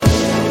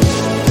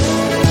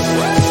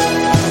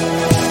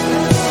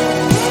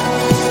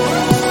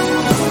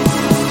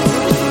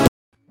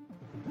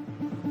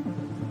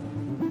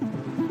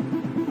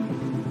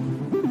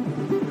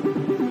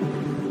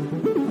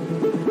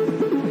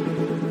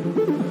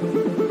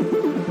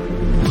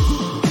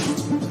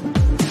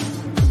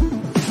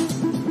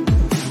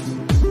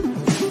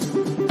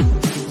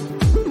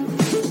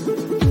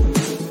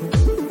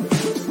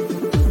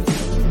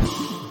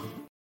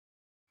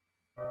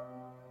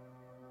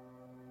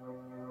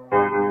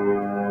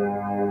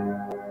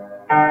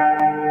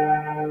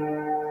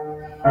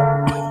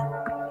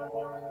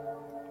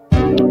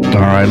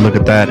right, look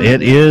at that.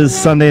 It is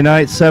Sunday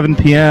night, 7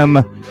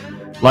 p.m.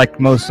 Like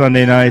most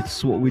Sunday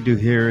nights, what we do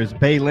here is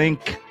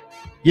BayLink.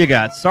 You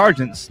got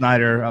Sergeant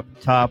Snyder up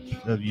top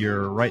of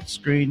your right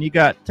screen. You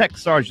got Tech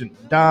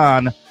Sergeant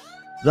Don,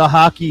 the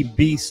hockey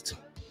beast,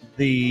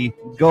 the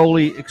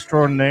goalie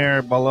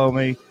extraordinaire below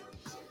me.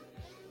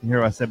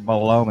 Here I said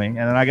below me. And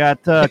then I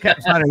got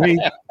Captain Snyder.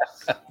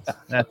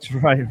 That's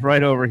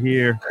right over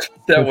here.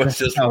 That was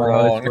just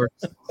wrong.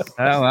 Oh,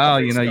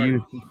 well, you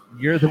know,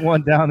 you're the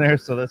one down there,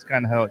 so that's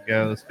kind of how it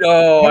goes.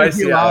 Oh, I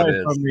see how it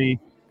is. From the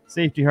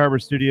Safety Harbor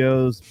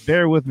Studios.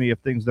 Bear with me if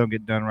things don't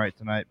get done right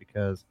tonight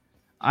because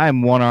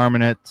I'm one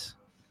arming it.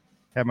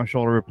 Had my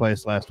shoulder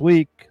replaced last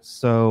week,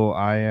 so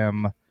I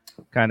am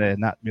kind of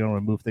not being able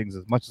to move things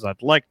as much as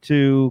I'd like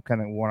to.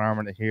 Kind of one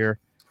arming it here,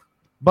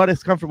 but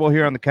it's comfortable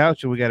here on the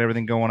couch, and we got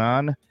everything going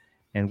on,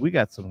 and we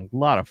got a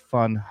lot of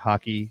fun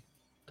hockey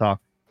talk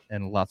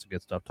and lots of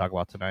good stuff to talk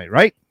about tonight,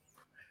 right?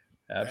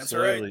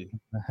 Absolutely.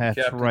 That's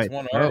Captain's right.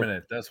 one arm in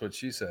it. That's what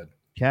she said.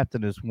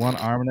 Captain is one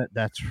arm in it.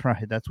 That's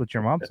right. That's what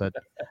your mom said.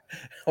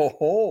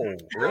 Oh,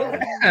 really?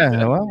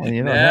 Yeah, well,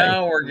 you know,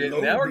 now we're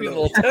getting a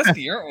little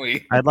testy, aren't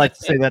we? I'd like to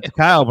say that to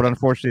Kyle, but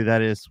unfortunately,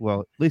 that is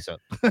Lisa.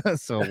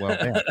 So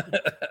damn,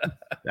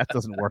 that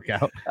doesn't work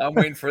out. I'm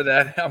waiting for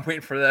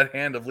that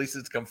hand of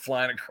Lisa to come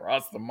flying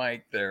across the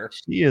mic there.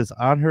 She is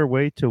on her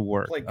way to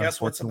work. Like,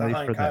 guess what's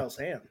behind Kyle's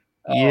hand?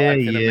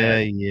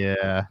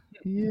 Yeah.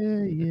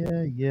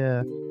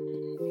 A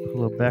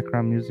little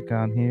background music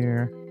on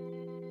here.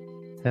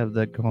 Have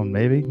that going,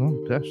 maybe.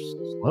 Oh, gosh,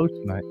 slow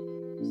tonight.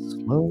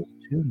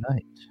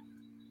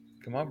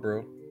 Come on,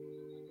 bro.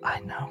 I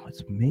know,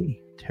 it's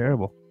me.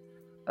 Terrible.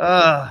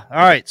 All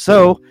right,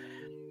 so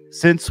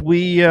since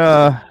we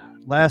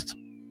last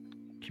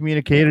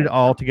communicated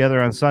all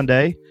together on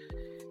Sunday,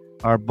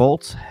 our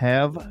bolts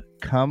have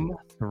come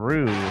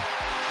through.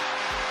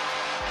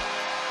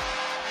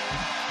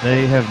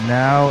 They have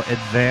now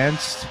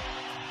advanced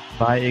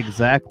by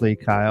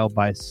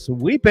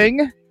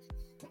sweeping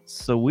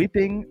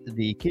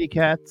the Kitty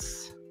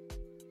Cats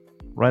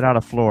right out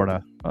of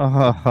Florida.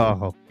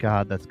 Oh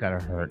God, that's gotta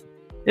hurt.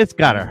 It's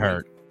gotta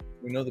hurt.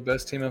 We know the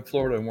best team in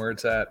Florida and where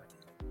it's at.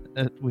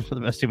 We know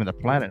the best team on the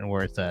planet and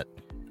where it's at.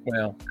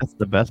 Well, that's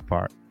the best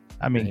part.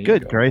 I mean,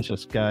 good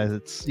gracious, guys.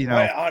 It's, you know,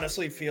 I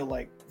honestly feel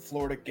like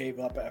Florida gave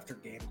up after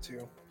game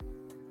 2.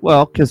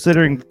 Well,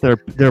 considering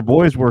their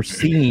boys were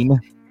seen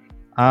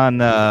on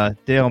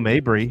Dale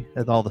Mabry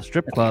at all the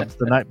strip clubs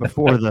the night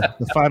before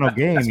the final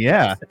game,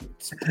 yeah.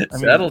 I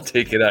mean, that'll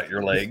take it out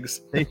your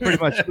legs. They pretty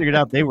much figured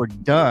out they were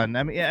done.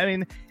 I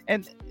mean,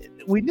 and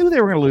we knew they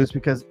were going to lose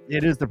because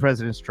it is the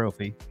President's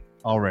Trophy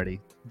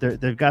already.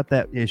 They've got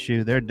that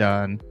issue. They're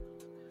done.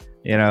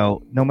 You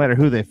know, no matter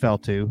who they fell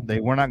to, they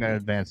were not going to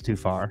advance too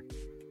far.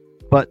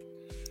 But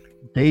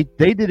they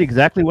did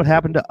exactly what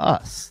happened to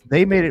us.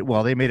 They made it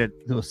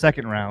to a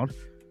second round.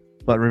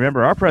 But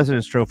remember, our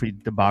President's Trophy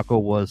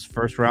debacle was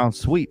first round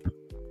sweep.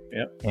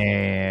 Yep.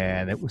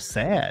 And it was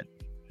sad.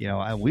 You know,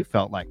 and we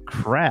felt like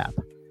crap.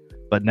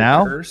 But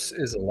now the curse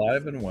is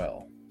alive and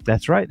well.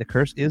 That's right. The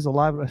curse is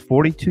alive.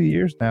 42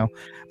 years now.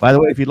 By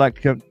the way, if you'd like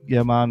to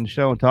come on the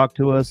show and talk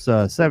to us,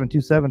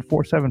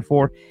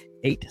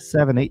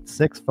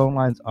 727-474-8786. Phone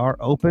lines are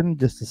open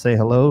just to say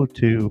hello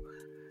to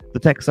the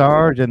Tech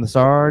Sarge and the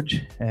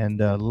Sarge and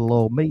little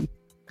old me.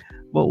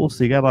 But we'll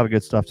see. Got a lot of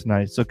good stuff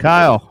tonight. So,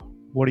 Kyle,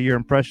 what are your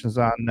impressions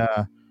on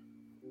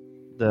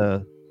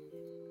the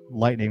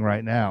Lightning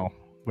right now,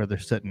 where they're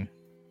sitting?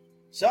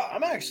 So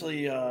I'm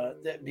actually,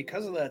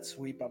 because of that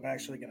sweep, I'm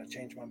actually going to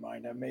change my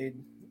mind. I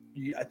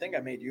think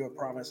I made you a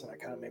promise, and I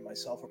kind of made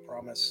myself a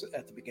promise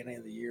at the beginning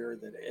of the year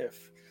that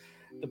if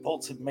the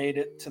Bolts had made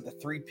it to the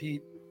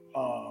three-peat,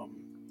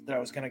 that I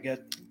was going to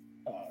get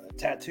a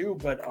tattoo.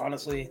 But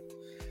honestly,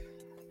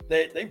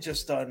 they've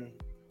just done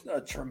a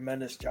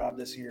tremendous job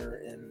this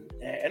year, and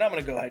I'm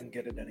going to go ahead and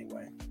get it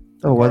anyway.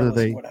 Oh,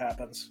 regardless of what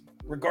happens,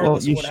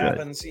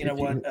 happens, you know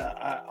what?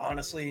 I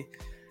honestly,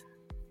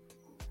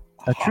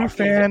 a true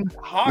fan,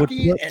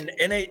 hockey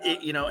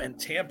and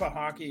Tampa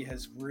hockey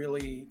has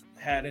really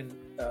had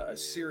a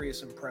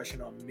serious impression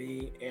on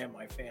me and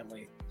my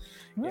family.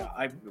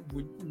 Yeah,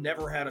 we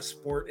never had a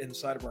sport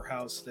inside of our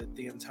house that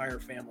the entire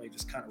family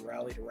just kind of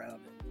rallied around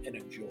and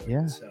enjoyed.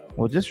 Yeah. So,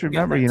 well, just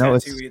remember,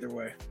 it's either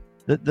way.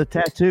 The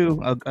tattoo.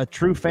 A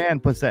true fan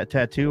puts that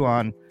tattoo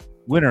on,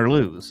 win or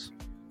lose.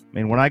 I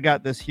mean, when I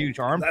got this huge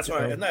forearm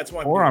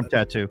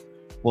tattoo,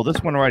 well,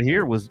 this one right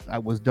here was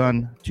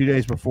done 2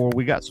 days before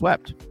we got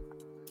swept.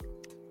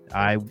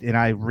 I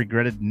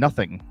regretted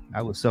nothing.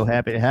 I was so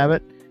happy to have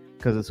it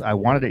because I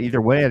wanted it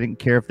either way. I didn't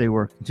care if they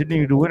were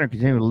continuing to win or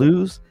continuing to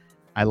lose.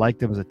 I liked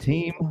them as a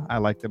team. I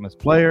liked them as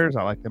players.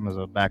 I liked them as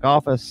a back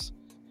office.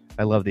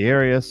 I love the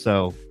area.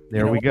 So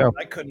there we go.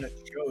 I couldn't have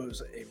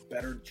chose a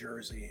better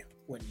jersey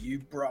when you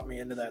brought me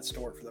into that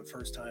store for the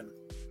first time.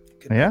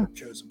 Couldn't have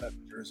chose a better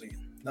jersey.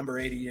 Number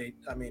 88.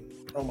 I mean,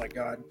 oh my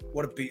God,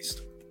 what a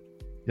beast!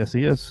 Yes,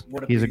 he is.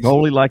 He's a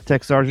goalie like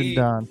Tech Sergeant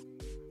Don.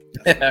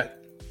 I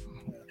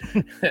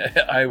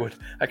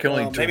can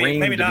only dream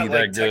maybe to not be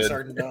like that good. Tech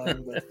Sergeant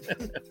Don, but...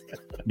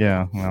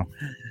 Yeah, well,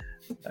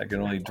 I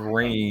can only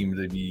dream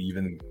to be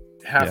even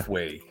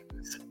halfway.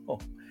 So.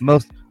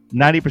 Most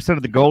 90%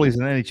 of the goalies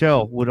in the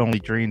NHL would only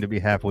dream to be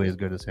halfway as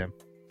good as him.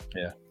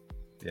 Yeah.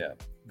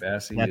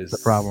 That's the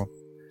problem.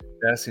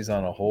 Bassey's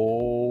on a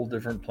whole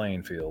different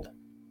playing field.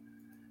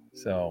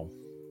 So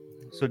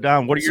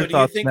Don, what are your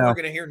thoughts do you think now? We're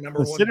going to hear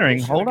number considering,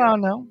 one? Hold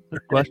on now.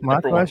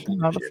 My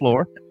question on the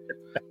floor.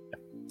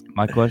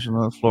 My question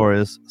on the floor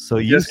is: so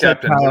you yes,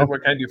 said, Captain, Kyle,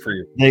 what can I do for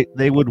you?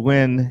 They would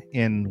win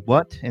in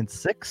what? In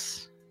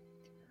 6?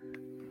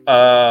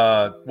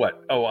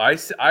 What? Oh,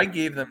 I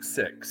gave them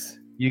 6.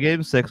 You gave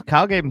them 6.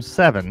 Kyle gave them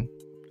 7,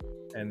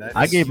 and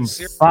I gave them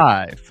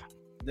 5.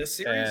 This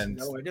series?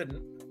 No, I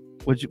didn't.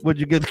 Would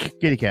you give the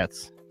Kitty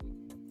Cats?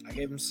 I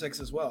gave them 6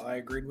 as well. I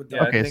agreed with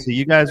that. Yeah, okay, so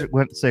you guys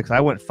went 6.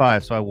 I went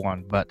 5, so I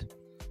won. But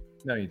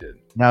no, you did.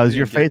 Now, is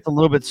your faith a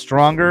little bit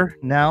stronger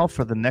now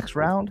for the next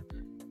round?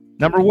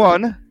 Number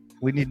 1,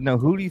 we need to know,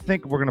 who do you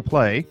think we're going to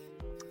play?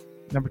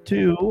 Number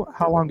 2,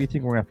 how long do you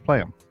think we're going to have to play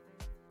them?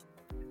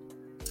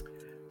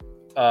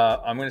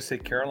 I'm going to say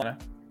Carolina.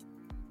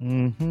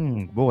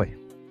 Boy.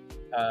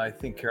 I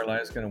think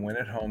Carolina's going to win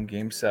at home,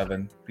 Game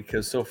 7,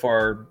 because so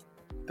far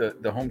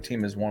the home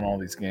team has won all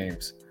these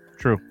games.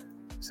 True.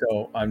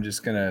 So I'm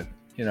just going to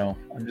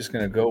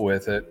go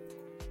with it.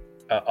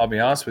 I'll be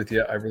honest with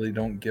you, I really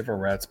don't give a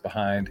rat's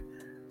behind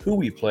who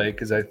we play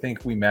because I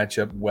think we match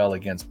up well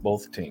against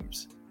both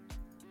teams.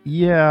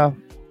 Yeah.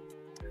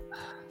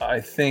 I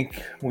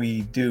think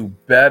we do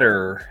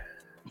better.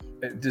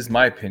 This is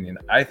my opinion.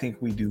 I think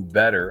we do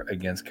better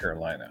against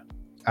Carolina.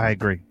 I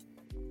agree.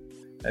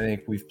 I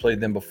think we've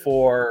played them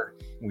before.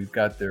 We've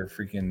got their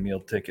freaking meal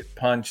ticket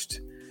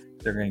punched.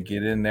 They're going to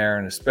get in there,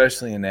 and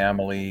especially in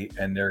Amalie,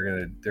 and they're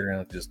going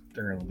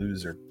to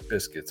lose their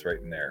biscuits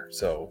right in there.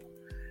 So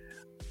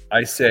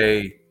I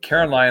say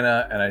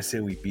Carolina, and I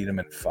say we beat them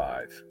in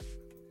 5.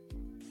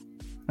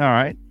 All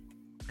right,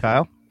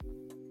 Kyle.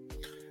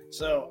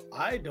 So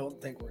I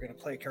don't think we're going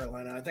to play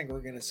Carolina. I think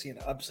we're going to see an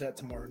upset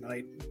tomorrow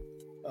night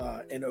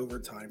in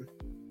overtime.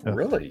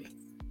 Really?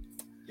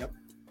 Yep.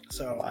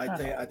 So wow.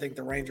 I think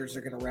the Rangers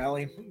are going to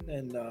rally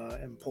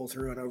and pull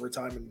through in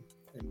overtime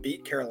and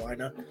beat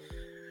Carolina.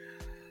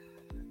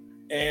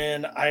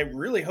 And I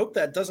really hope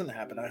that doesn't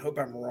happen. I hope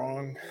I'm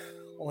wrong,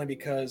 only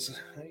because,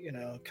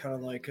 kind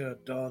of like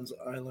Don's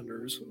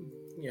Islanders.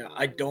 Yeah,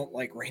 I don't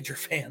like Ranger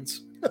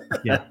fans.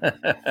 Yeah.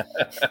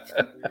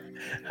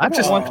 I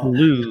just want to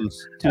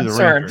lose to the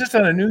Rangers. I'm just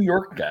not a New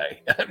York guy.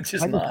 I'm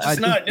just not. I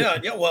don't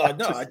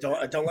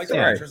like the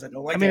Rangers. I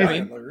don't like the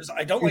Islanders.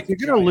 I don't like the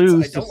Giants. You're going to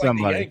lose to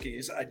somebody. Like the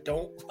Yankees. I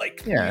don't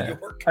like New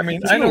York. I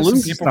mean, I know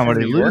some people from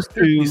New York.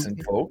 They're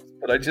decent folks,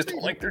 but I just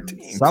don't like their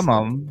teams. Some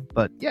of them,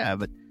 but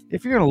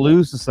if you're going to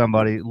lose to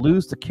somebody,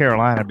 lose to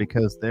Carolina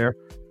because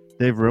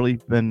they've really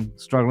been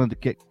struggling to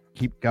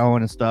keep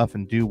going and stuff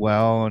and do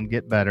well and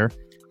get better.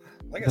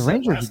 Like I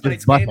said, last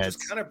night's game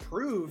just kind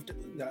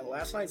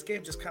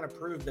of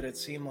proved that it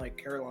seemed like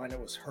Carolina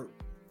was hurt.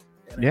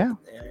 And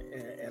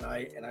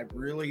I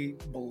really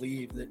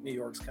believe that New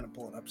York's going to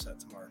pull an upset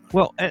tomorrow night.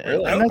 Well,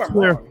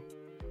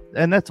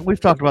 and that's we've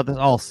talked about this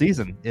all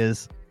season.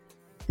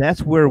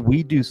 That's where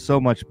we do so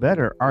much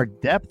better. Our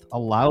depth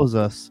allows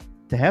us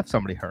to have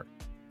somebody hurt.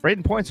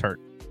 Braden Point's hurt.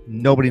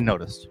 Nobody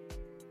noticed.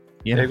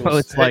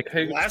 It's like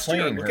last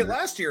year. Look at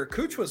last year.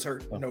 Cooch was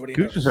hurt. Nobody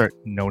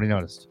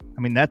noticed.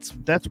 I mean, that's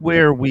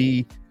where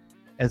we,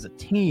 as a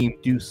team,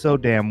 do so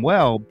damn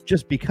well.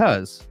 Just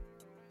because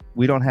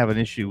we don't have an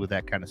issue with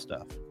that kind of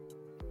stuff.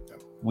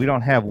 We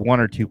don't have 1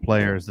 or 2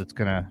 players that's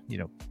gonna,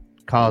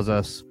 cause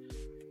us.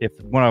 If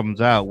one of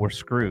them's out, we're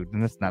screwed,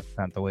 and that's not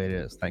the way it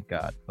is. Thank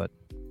God. But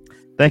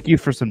thank you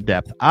for some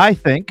depth. I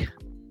think.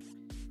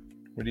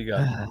 What do you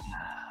got?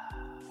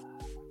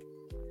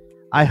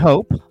 I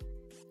hope.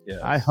 Yes.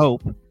 I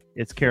hope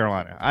it's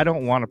Carolina. I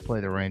don't want to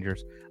play the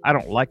Rangers. I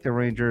don't like the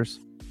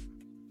Rangers.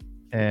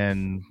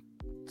 And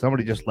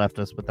somebody just left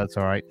us, but that's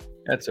all right.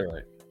 That's all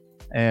right.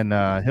 And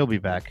he'll be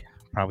back.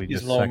 Probably he's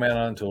just a low man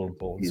on the totem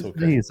pole.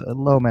 He's a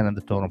low man on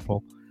the totem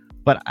pole.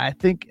 But I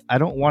think I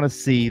don't want to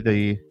see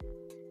the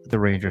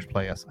Rangers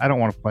play us. I don't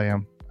want to play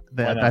them.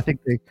 I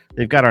think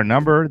they've got our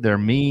number. They're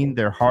mean.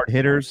 They're hard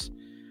hitters.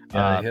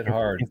 Yeah, they hit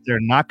hard. If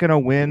they're not going to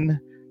win,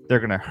 they're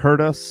going to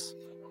hurt us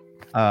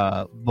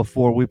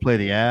before we play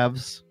the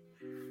Avs.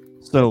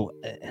 So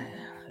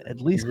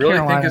at least you really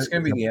Carolina think it's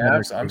going to be the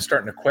Avs? I'm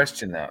starting to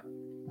question that.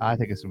 I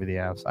think it's going to be the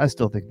Avs. I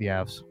still think the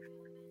Avs.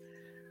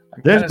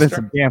 There's been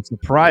some damn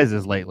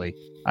surprises lately.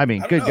 I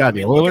mean, God,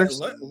 the Oilers.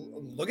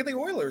 Look at the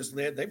Oilers.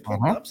 They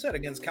pulled an upset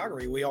against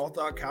Calgary. We all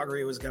thought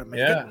Calgary was going to make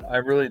it. Yeah, I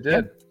really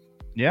did.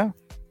 Yeah.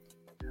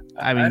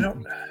 I mean,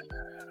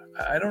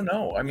 I don't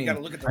know. I mean, you got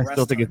to look at the I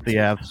still think it's the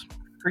Avs.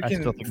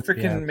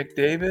 Freaking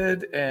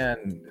McDavid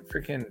and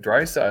freaking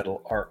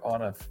Draisaitl are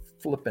on a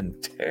flipping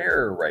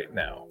tear right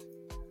now.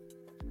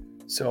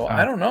 So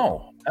I don't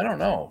know.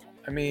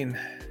 I mean,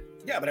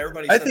 yeah, but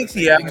everybody. I think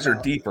the Avs are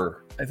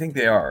deeper. I think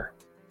they are.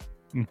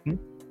 Mm-hmm.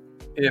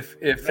 If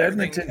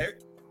Edmonton,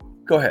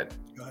 go ahead.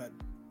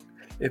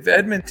 If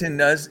Edmonton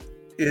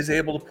is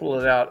able to pull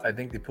it out, I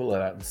think they pull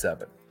it out in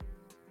 7.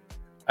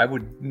 I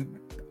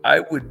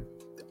would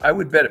I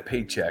would bet a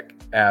paycheck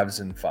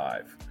Avs in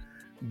 5,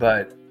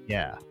 but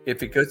yeah,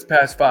 if it goes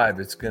past 5,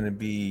 it's going to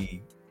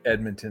be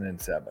Edmonton in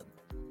 7.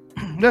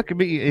 That could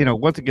be,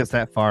 once it gets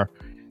that far,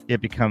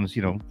 it becomes,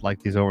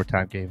 like these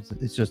overtime games.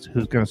 It's just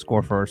who's going to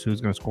score first,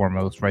 who's going to score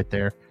most right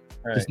there.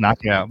 Right. Just knock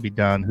it out and be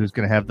done. Who's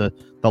going to have the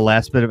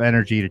last bit of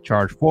energy to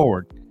charge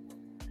forward?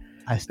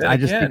 I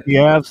just think the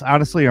Avs,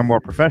 honestly, are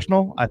more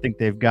professional. I think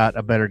they've got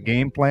a better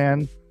game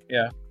plan.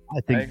 Yeah.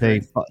 I think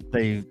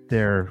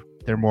they're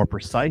more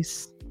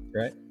precise.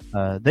 Right.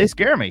 They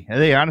scare me.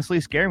 They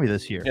honestly scare me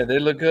this year. Yeah, they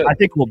look good. I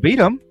think we'll beat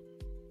them.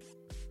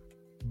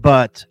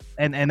 But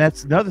and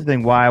that's another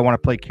thing why I want to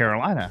play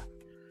Carolina,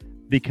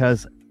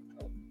 because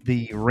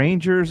the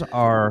Rangers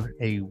are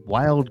a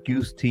wild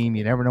goose team.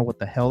 You never know what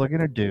the hell they're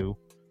going to do.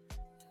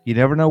 You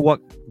never know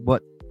what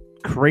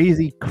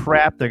crazy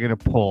crap they're going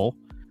to pull.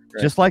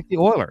 Right. Just like the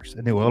Oilers,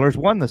 and the Oilers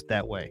won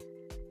that way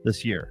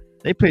this year.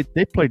 They played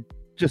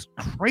just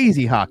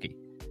crazy hockey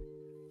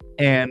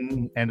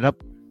and ended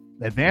up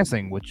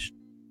advancing, which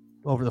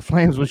over the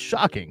Flames was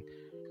shocking.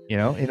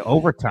 In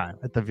overtime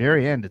at the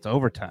very end, it's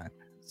overtime.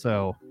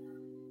 So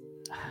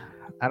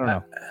I don't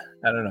know.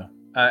 I don't know.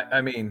 I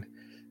mean,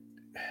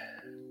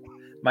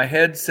 my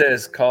head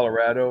says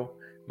Colorado.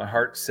 My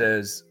heart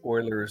says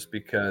Oilers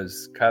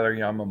because Kyler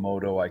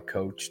Yamamoto I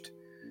coached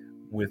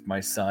with my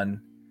son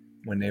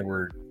when they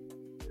were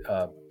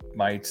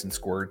mites and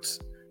squirts.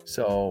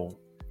 So,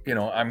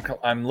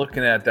 I'm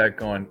looking at that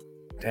going,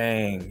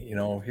 dang,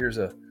 here's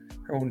a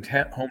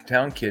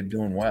hometown kid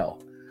doing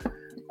well.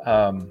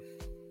 I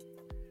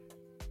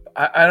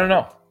don't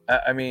know.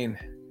 I mean,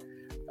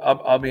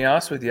 I'll be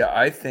honest with you.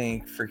 I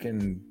think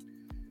freaking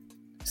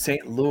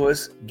St.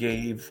 Louis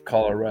gave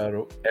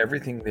Colorado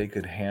everything they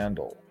could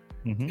handle.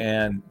 Mm-hmm.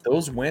 And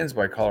those wins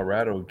by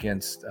Colorado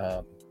against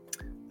the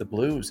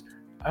Blues,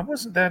 I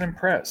wasn't that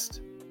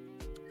impressed.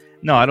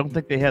 No, I don't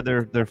think they had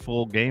their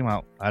full game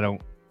out. I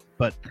don't.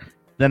 But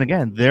then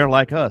again, they're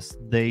like us.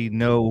 They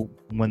know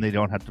when they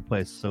don't have to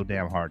play so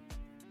damn hard.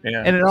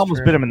 Yeah, and it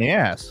almost bit them in the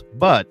ass.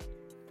 But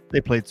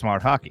they played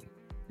smart hockey.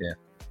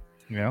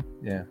 Yeah.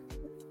 Yeah.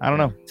 I don't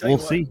know. We'll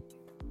see.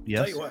 Yes.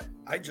 Tell you what,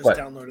 I just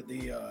downloaded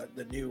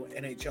the new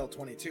NHL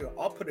 22.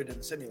 I'll put it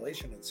in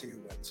simulation and see who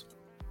wins.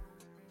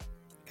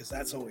 Because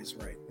that's always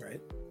right?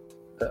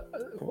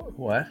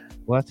 What?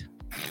 What?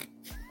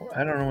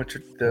 I don't know what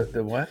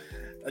the what?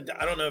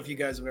 I don't know if you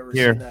guys have ever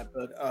seen that,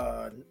 but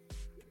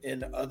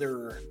in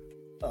other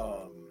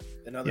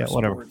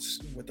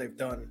sports, what they've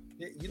done.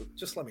 You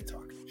just let me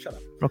talk. Shut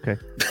up. Okay.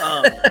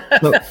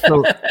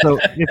 So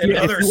if you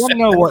want to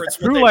know what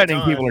True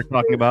Lightning people are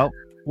talking about,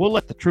 we'll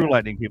let the True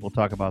Lightning people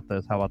talk about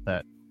this. How about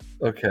that?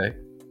 Okay.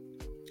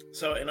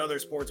 So in other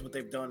sports, what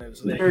they've done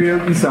is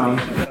karaoke song.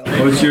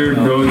 What's your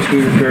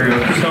go-to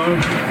karaoke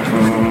song?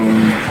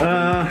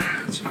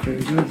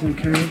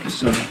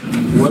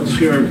 What's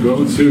your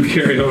go-to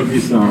karaoke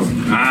song?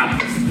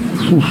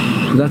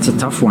 That's a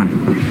tough one.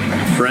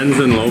 Friends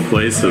in Low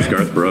Places,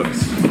 Garth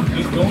Brooks.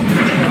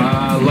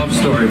 Love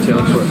Story,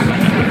 Taylor Swift.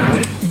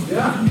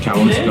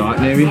 Calvin Scott,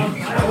 maybe.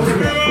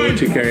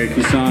 Go-to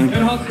karaoke song?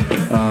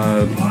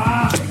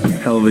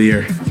 Hell of a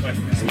Year.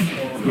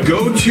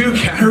 Go-to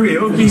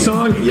karaoke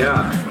song?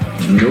 Yeah.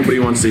 Nobody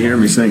wants to hear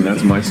me sing.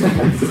 That's my song.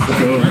 Go-to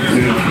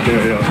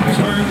karaoke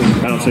song.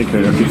 I don't sing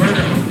karaoke.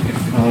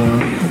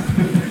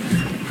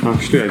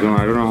 Actually, I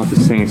don't know how to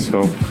sing,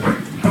 so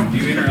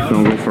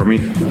don't go for me.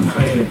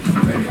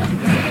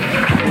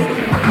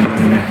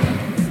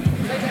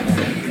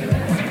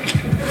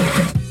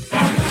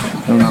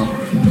 I don't know.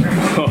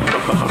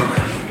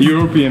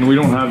 European, we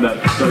don't have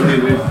that.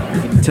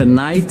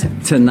 Tonight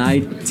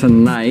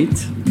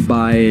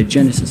by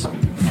Genesis.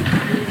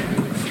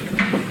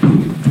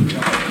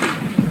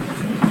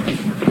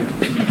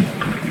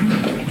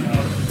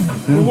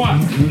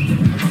 What?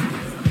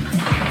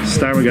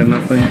 Star, we got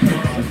nothing.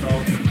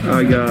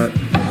 I got.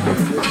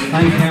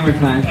 Time camera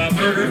time.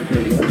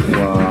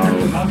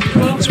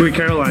 Wow. Sweet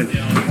Caroline.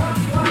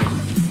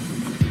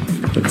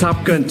 The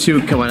Top Gun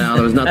 2 coming out,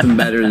 there was nothing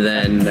better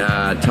than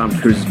Tom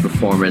Cruise's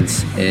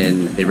performance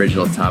in the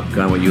original Top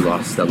Gun when you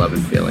lost that love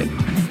and feeling.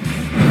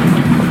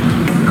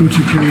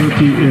 Go-to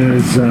karaoke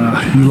is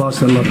You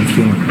Lost That Love and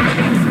Feeling.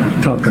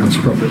 Top Gun's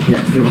probably.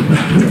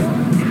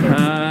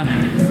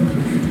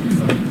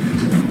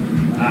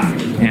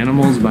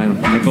 Animals by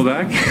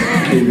Nickelback.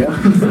 There you go.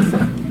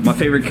 My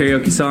favorite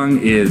karaoke song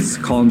is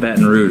Callin'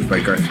 Baton Rouge by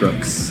Garth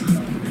Brooks.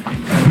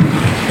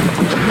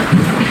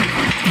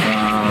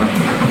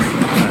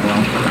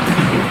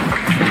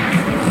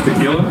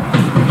 Tequila?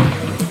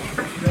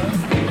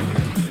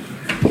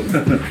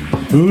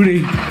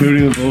 Hootie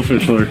the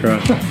Bullfish let her cry.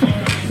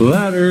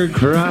 Let her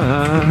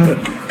cry.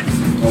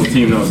 Whole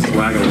team knows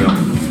wagging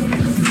them.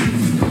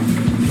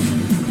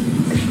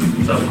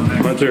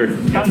 Hunter,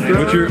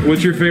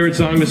 what's your favorite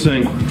song to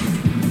sing?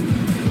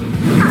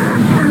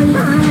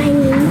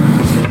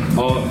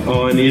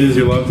 All I need is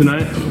your love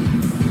tonight.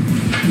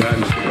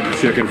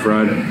 That's chicken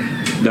fried.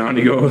 Down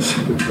he goes.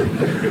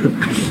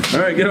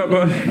 All right, get up,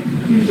 bud.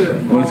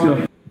 Let's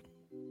go.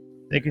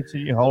 They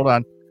continue. Hold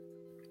on.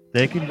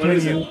 They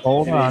continue.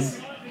 Hold on.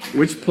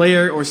 Which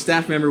player or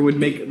staff member would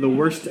make the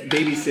worst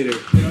babysitter?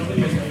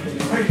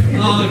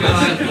 Oh,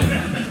 God.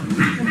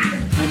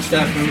 Which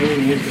staff member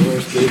would make the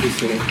worst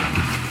babysitter?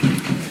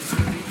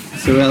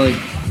 Sorelli.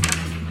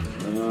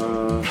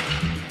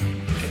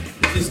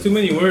 It's too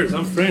many words.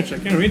 I'm French. I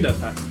can't read that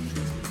fast.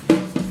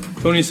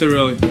 Tony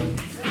Sorelli.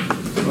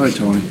 All right,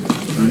 Tony.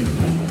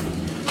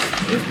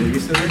 Worst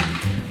babysitter?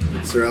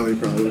 Sorelli,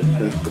 probably.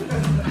 Yeah.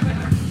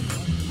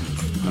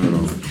 I don't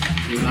know.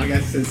 I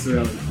guess it's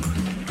Sorelli.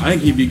 I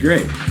think he'd be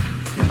great.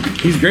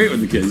 He's great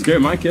with the kids. He's great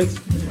with my kids.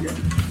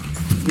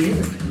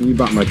 He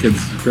bought my kids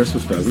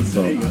Christmas presents,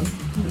 so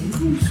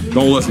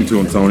don't listen to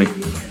him, Tony.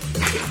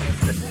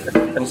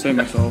 I'll say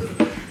myself.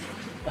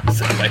 I'll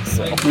say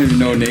myself. I don't even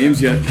know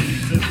names yet.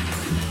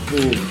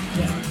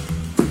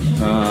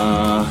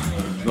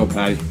 Go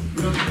Patty.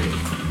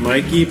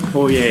 Mikey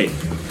Poirier.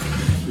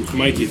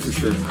 Mikey for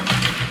sure.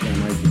 Yeah,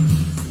 Mikey.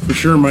 For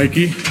sure,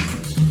 Mikey.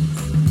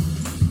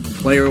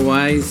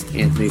 Player-wise,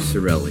 Anthony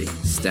Sorelli.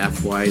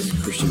 Staff-wise,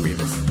 Christian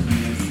Rivas.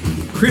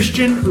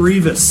 Christian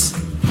Rivas.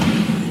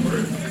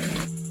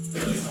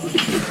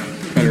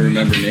 Trying to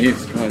remember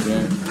names. God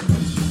damn.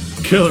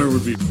 Killer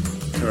would be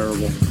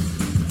terrible.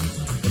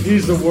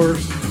 He's the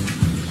worst.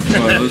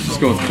 Let's just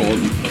go with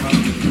Colton.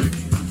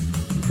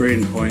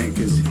 Braden Point,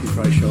 because he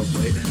probably show up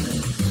late.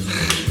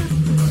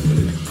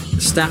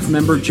 Staff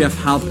member Jeff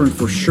Halpern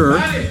for sure.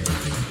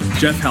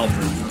 Jeff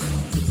Halpern.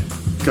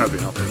 Gotta be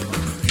Halpern.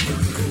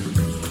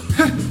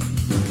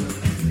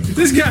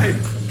 This guy.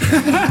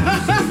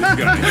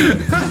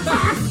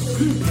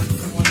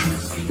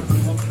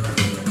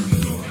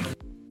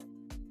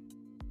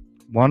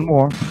 One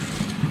more.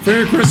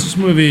 Favorite Christmas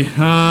movie?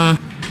 Home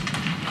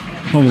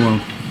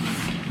Alone.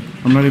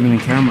 I'm not even in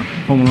camera.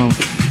 Home Alone.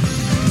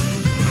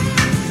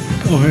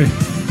 Oh, hey.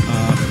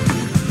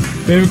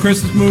 Favorite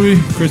Christmas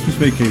movie? Christmas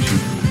Vacation.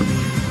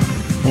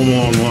 Home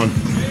Alone 1.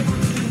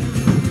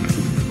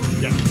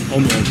 Yeah,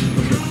 Home Alone.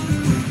 Okay.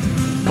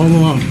 Home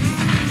Alone.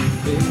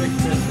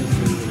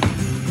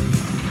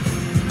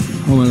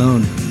 Home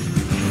Alone.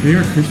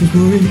 Favorite Christmas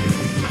movie?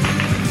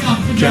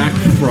 Jack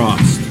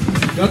Frost.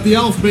 Got the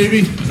elf,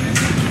 baby.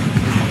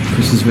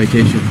 Christmas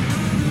Vacation.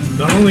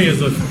 Not only is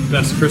the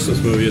best Christmas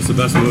movie, it's the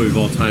best movie of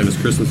all time, is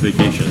Christmas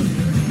Vacation.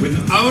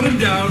 Without a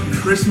doubt,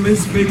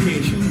 Christmas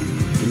Vacation.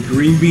 And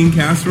green bean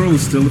casserole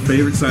is still a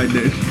favorite side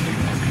dish.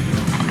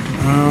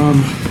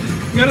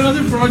 You got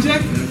another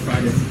project?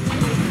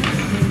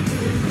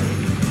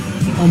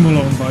 Home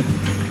Alone, bud.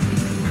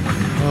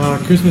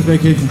 Christmas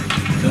Vacation.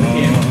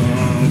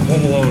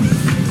 Home Alone.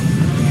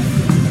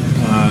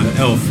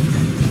 Elf.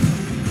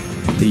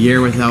 The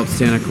Year Without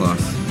Santa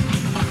Claus.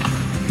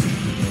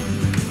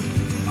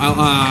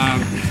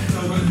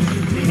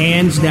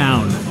 Hands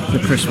down, The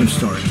Christmas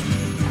Story.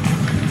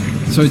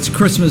 So it's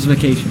Christmas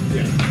Vacation.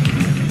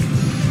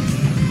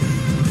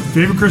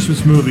 Favorite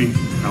Christmas movie?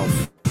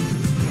 Elf.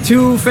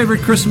 Two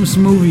favorite Christmas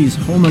movies,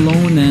 Home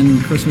Alone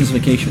and Christmas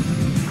Vacation.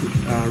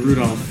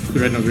 Rudolph, the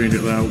Red-Nosed Reindeer.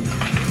 That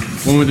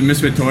one with the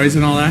Misfit toys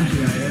and all that?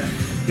 Yeah.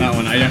 That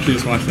one. I actually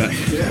just watched that.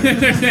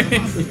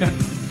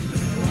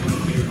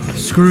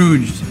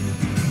 Scrooged.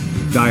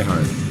 Die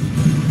Hard.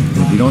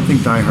 If you don't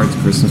think Die Hard's a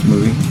Christmas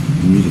movie,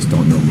 then you just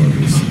don't know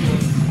movies.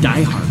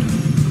 Die Hard.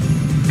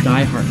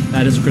 Die Hard.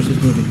 That is a Christmas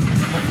movie.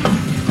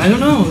 I don't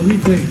know. What do you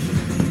think?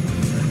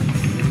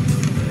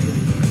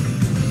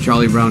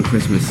 Charlie Brown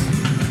Christmas.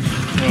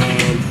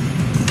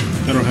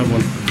 I don't have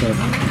one.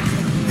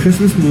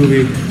 Christmas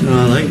movie.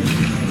 I like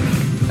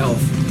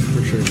Elf,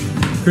 for sure.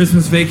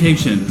 Christmas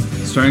Vacation,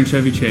 starring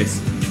Chevy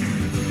Chase.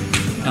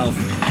 Elf.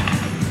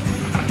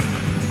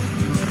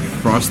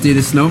 Frosty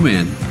the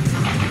Snowman.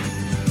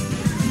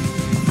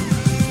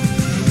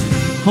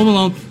 Home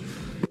Alone.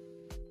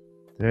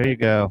 There you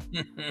go.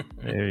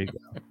 There you go.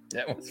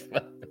 That was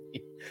funny.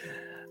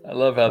 I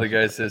love how the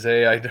guy says,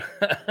 "Hey,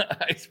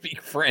 I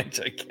speak French.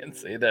 I can't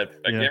say that.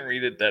 I can't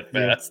read it that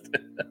fast."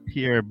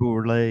 Pierre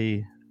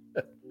Bourlet.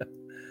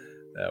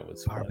 That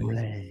was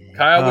funny.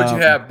 Kyle, what'd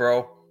you have,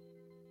 bro?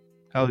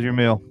 How was your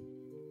meal?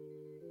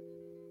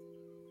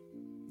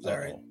 All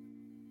right.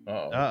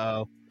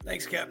 Uh-oh.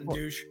 Thanks, Captain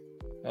Douche.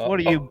 What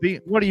are you?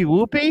 What are you,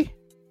 whoopee?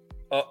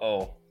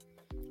 Uh-oh.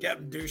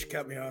 Captain Douche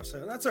cut me off,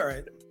 so that's all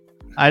right.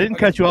 I didn't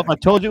cut you off. I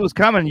told you it was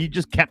coming. You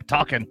just kept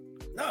talking.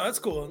 No, that's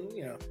cool.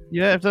 You know,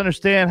 you have to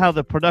understand how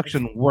the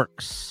production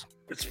works.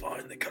 It's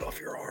fine. They cut off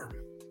your arm.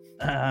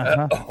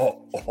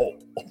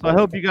 So I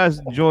hope you guys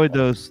enjoyed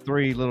those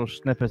 3 little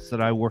snippets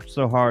that I worked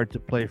so hard to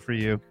play for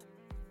you.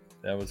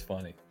 That was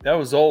funny. That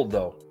was old,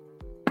 though.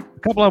 A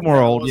couple of them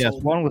were old. Yes,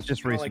 one was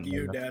just recent. Like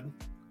you, Dad.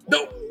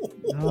 No.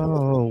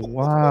 Oh,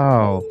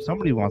 wow.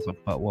 Somebody wants a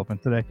butt whooping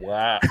today.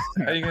 Wow.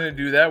 How are you going to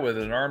do that with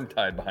an arm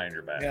tied behind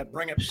your back? Yeah,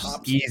 bring it,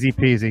 Pops. Easy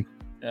peasy.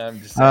 I'm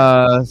just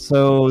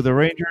so the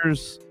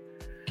Rangers,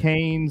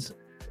 Canes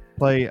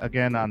play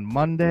again on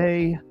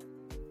Monday,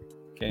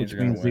 which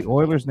means the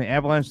Oilers and the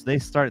Avalanche, they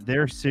start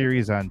their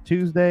series on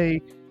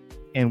Tuesday,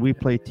 and we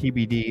play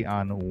TBD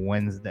on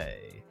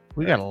Wednesday.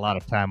 We got a lot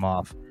of time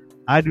off.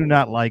 I do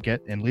not like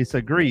it, and Lisa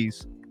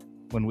agrees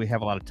when we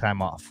have a lot of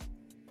time off.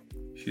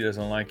 She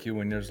doesn't like you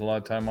when there's a lot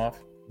of time off?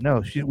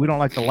 No, we don't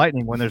like the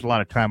lightning when there's a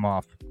lot of time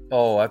off.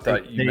 Oh, I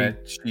thought you meant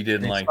she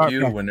didn't like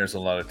you when there's a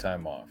lot of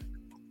time off.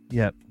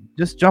 Yep.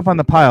 Just jump on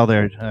the pile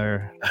there,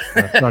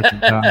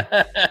 Sergeant John.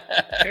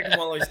 Kick him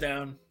while he's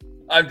down.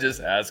 I'm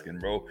just asking,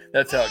 bro.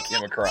 That's how it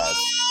came across.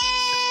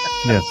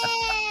 Yes.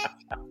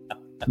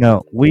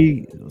 No,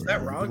 Is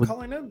that Ron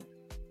calling him?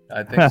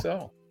 I think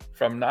so.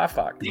 From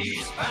Norfolk.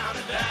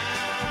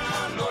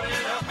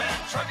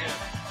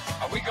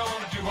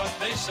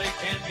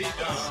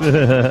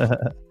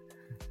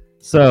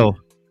 So,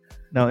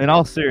 no, in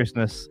all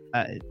seriousness,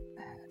 I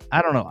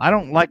don't know. I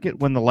don't like it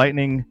when the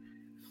Lightning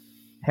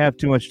have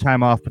too much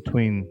time off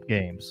between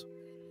games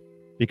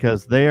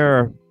because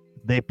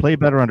they play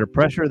better under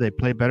pressure. They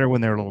play better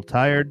when they're a little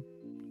tired.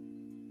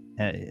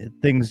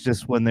 Things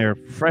just when they're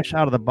fresh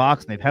out of the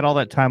box and they've had all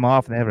that time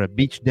off and they have a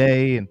beach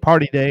day and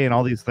party day and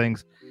all these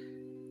things,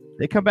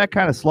 they come back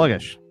kind of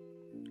sluggish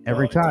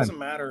every time. It doesn't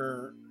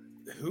matter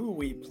who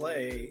we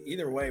play.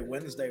 Either way,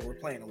 Wednesday we're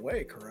playing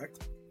away,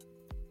 correct?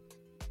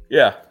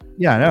 Yeah.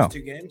 Yeah, I know.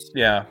 2 games.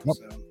 Yeah, so,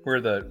 we're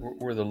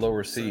the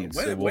lower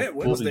seeds. So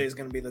Wednesday is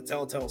going to be the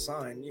telltale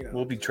sign. You know,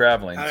 we'll be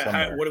traveling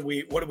somewhere. What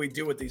do we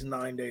do with these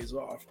 9 days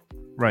off?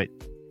 Right.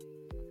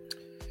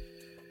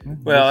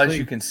 Well, as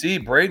you can see,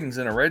 Braden's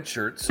in a red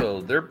shirt,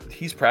 so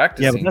he's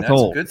practicing. Yeah, but that's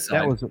old. a good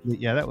sign.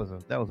 that was a month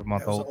old. That was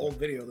an old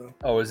video, though.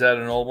 Oh, is that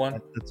an old one?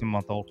 That's a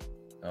month old.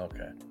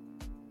 Okay.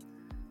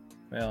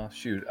 Well,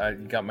 shoot, I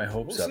got my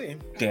hopes up. See.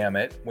 Damn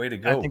it! Way to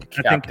go, I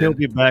think he'll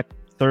be back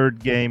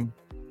third game.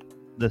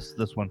 This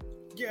one.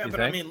 Yeah, but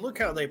I mean, look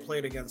how they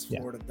played against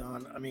Florida,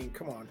 Don. I mean,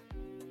 come on.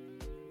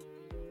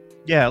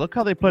 Yeah, look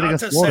how they played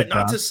against Florida.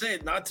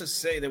 Not to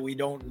say that we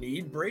don't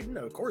need Braden.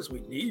 Of course, we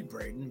need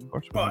Braden. Of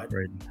course, we need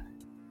Braden.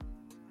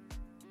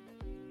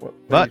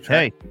 What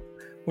are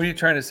you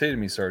trying to say to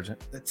me,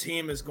 Sergeant? The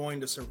team is going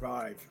to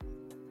survive.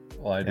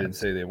 Well, I didn't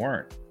say they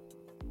weren't.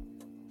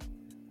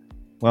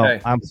 Well,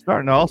 hey, I'm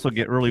starting to also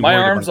get really my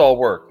worried. My arms all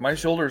work. My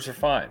shoulders are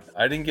fine.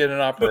 I didn't get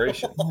an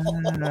operation.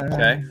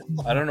 Okay?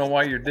 I don't know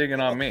why you're digging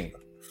on me.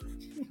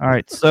 All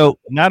right. So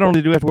not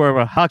only do we have to worry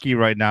about hockey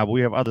right now, but we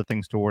have other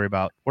things to worry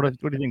about. What do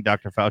you think,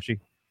 Dr. Fauci?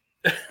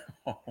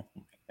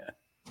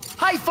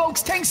 Hi,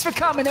 folks. Thanks for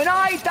coming. And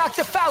I,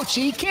 Dr.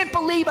 Fauci, can't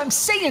believe I'm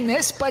saying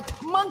this, but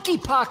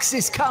monkeypox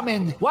is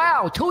coming.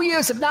 Wow, 2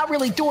 years of not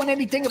really doing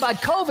anything about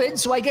COVID,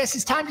 so I guess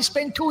it's time to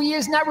spend 2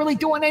 years not really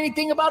doing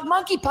anything about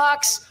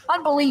monkeypox.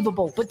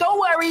 Unbelievable. But don't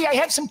worry, I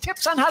have some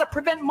tips on how to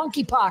prevent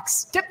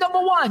monkeypox. Tip number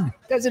 1,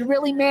 does it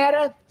really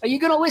matter? Are you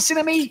going to listen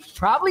to me?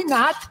 Probably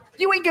not.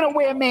 You ain't going to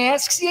wear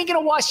masks. You ain't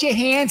going to wash your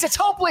hands. It's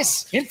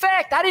hopeless. In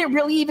fact, I didn't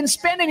really even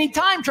spend any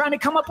time trying to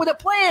come up with a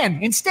plan.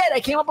 Instead, I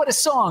came up with a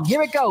song.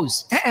 Here it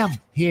goes.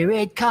 Here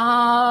it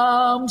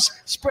comes,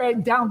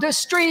 spreading down the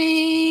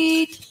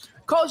street,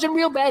 causing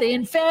real bad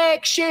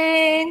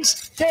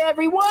infections to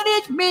everyone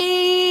it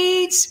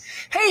meets.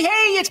 Hey,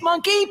 it's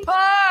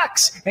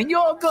monkeypox, and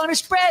you're gonna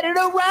spread it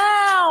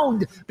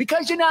around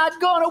because you're not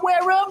gonna wear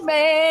a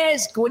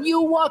mask when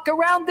you walk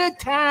around the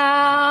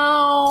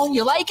town.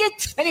 You like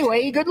it?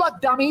 Anyway, good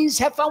luck, dummies.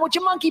 Have fun with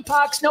your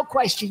monkeypox. No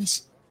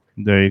questions.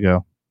 There you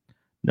go.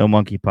 No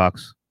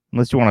monkeypox.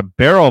 Unless you want a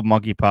barrel of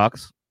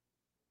monkeypox.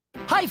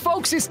 Hi,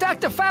 folks, it's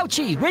Dr.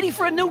 Fauci. Ready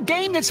for a new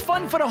game that's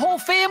fun for the whole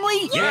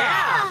family?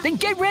 Yeah! Then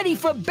get ready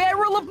for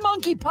Barrel of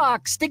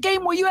Monkeypox, the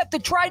game where you have to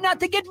try not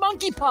to get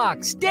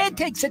monkeypox. Dad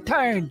takes a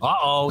turn.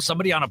 Uh-oh,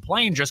 somebody on a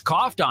plane just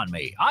coughed on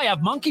me. I have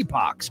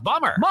monkeypox.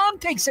 Bummer. Mom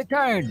takes a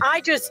turn. I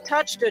just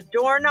touched a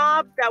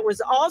doorknob that was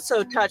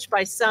also touched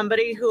by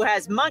somebody who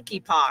has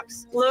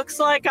monkeypox. Looks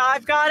like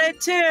I've got it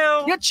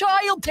too. Your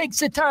child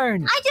takes a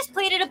turn. I just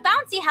played at a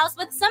bouncy house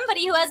with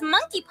somebody who has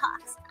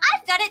monkeypox.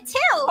 I've got it too.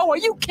 Oh, are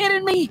you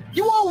kidding me?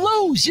 You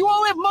all lose. You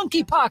all have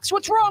monkeypox.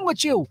 What's wrong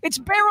with you? It's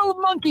Barrel of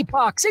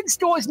Monkeypox in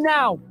stores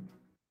now.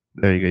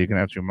 There you go. You can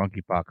have your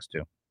monkeypox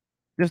too,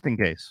 just in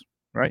case,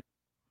 right?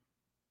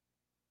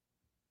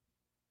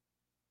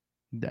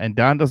 And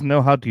Don doesn't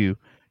know how to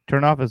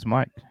turn off his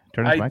mic.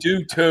 I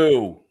do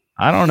too.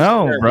 I don't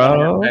know,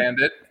 bro.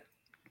 Bandit.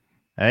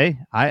 Hey,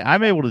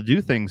 I'm able to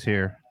do things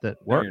here that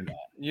work. No,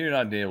 you're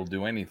not able to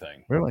do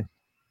anything. Really?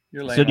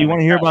 So do you want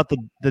to hear about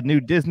the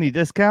new Disney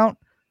discount?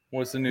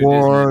 What's the new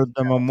or Disney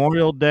the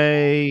Memorial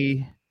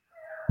Day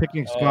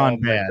picnic's gone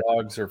bad?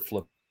 Dogs are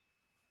flip.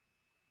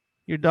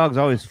 Your dogs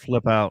always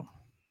flip out.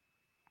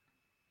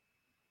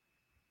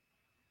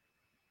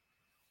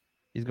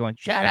 He's going,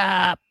 shut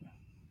up.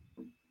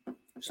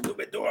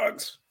 Stupid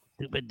dogs.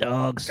 Stupid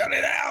dogs. Cut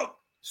it out.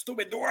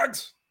 Stupid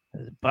dogs.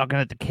 Barking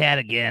at the cat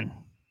again.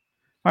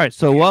 All right,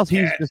 so while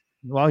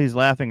he's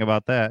laughing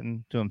about that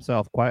and to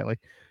himself quietly,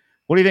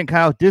 what do you think,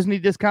 Kyle? Disney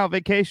discount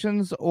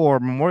vacations or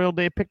Memorial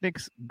Day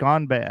picnics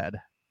gone bad?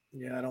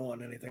 Yeah, I don't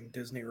want anything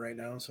Disney right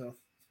now, so.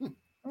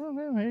 Oh,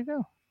 there you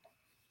go.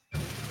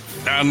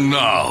 And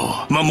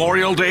now,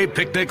 Memorial Day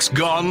picnics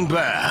gone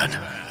bad.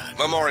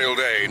 Memorial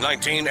Day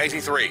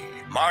 1983.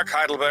 Mark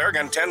Heidelberg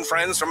and 10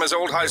 friends from his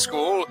old high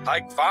school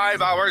hiked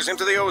 5 hours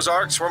into the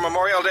Ozarks for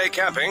Memorial Day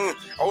camping,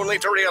 only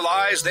to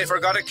realize they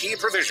forgot a key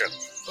provision.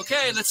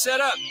 Okay, let's set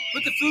up.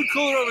 Put the food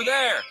cooler over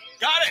there.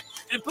 Got it.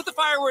 And put the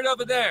firewood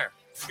over there.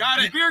 Got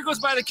it. The beer goes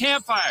by the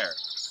campfire.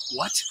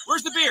 What?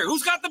 Where's the beer?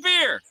 Who's got the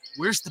beer?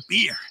 Where's the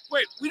beer?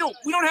 Wait, we don't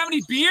have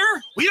any beer?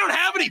 We don't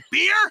have any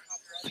beer?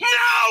 No!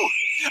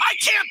 I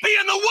can't be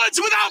in the woods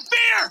without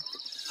beer!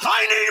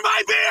 I need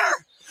my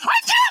beer! I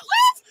can't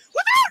live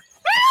without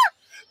beer!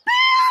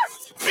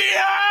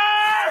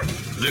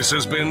 Beer! This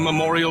has been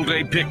Memorial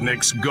Day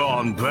Picnics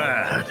Gone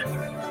Bad.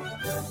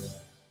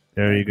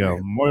 There you go.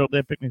 Memorial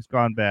Day Picnics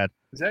Gone Bad.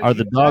 Are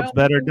the dogs Kyle,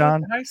 better,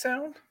 Don? High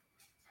sound?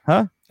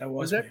 Huh?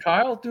 Was that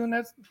Kyle doing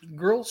that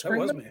girl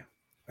screaming? That was me.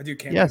 I do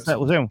cameos. Yes, that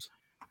was him.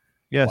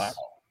 Yes.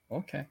 Wow.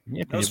 Okay.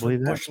 Yeah, can you believe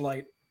that? Bush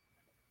Light.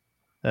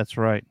 That's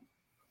right.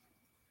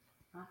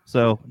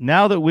 So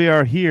now that we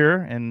are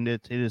here, and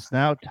it is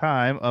now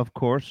time, of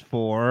course,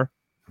 for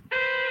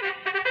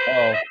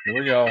here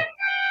we go.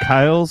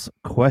 Kyle's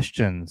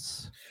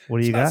questions.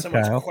 What do you got, Not so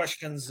much Kyle?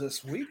 questions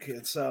this week.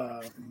 It's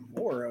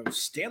more of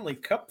Stanley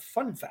Cup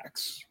fun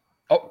facts.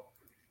 Oh.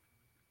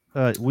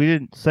 We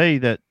didn't say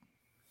that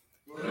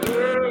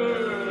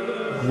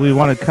we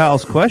wanted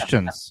Kyle's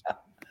questions.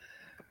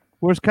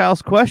 Where's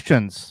Kyle's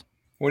questions?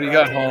 What do you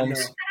got,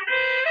 Holmes?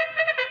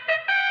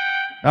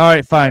 All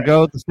right, fine.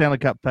 Go with the Stanley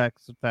Cup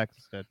facts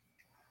instead.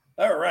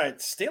 All right.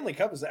 Stanley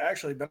Cup has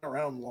actually been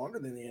around longer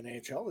than the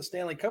NHL. The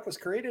Stanley Cup was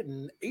created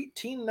in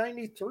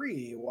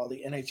 1893, while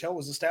the NHL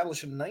was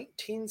established in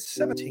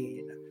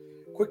 1917.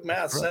 Quick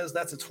math says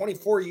that's a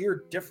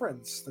 24-year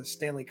difference. The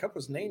Stanley Cup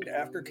was named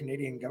after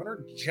Canadian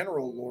Governor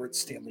General Lord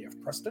Stanley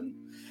of Preston,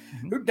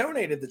 who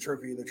donated the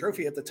trophy. The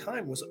trophy at the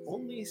time was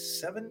only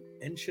 7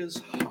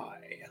 inches high.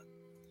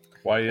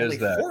 Why is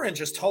that? 4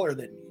 inches taller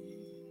than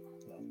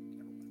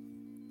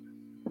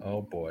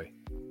Oh, boy.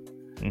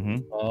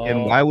 Mm-hmm.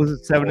 And why was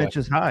it 7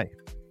 inches high?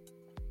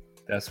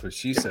 That's what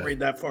she said. Read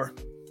that far.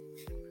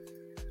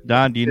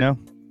 Don, do you know?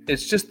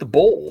 It's just the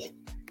bowl.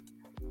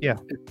 Yeah.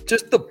 It's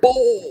just the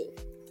bowl.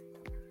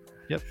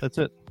 Yep, that's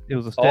it. It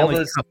was a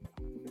Stanley Cup.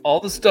 All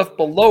the stuff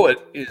below it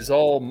is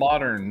all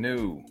modern,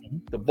 new.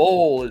 The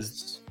bowl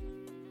is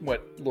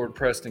what Lord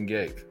Preston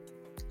gave.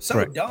 So,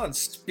 Correct. Don,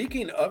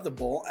 speaking of the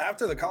bowl,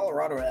 after the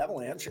Colorado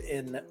Avalanche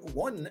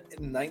won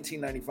in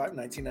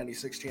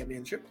 1995-1996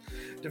 championship,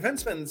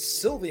 defenseman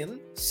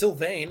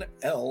Sylvain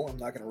L., I'm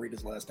not going to read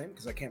his last name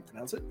because I can't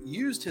pronounce it,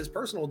 used his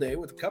personal day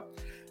with the cup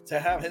to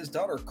have his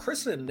daughter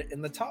christened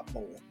in the top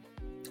bowl.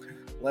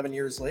 11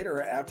 years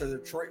later, after the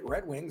Detroit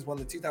Red Wings won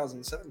the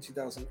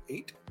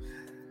 2007-2008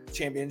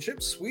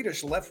 championship,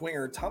 Swedish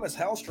left-winger Thomas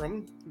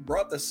Hallström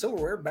brought the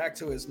silverware back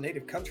to his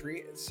native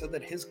country so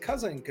that his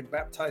cousin could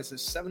baptize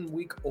his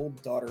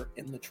 7-week-old daughter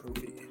in the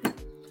trophy.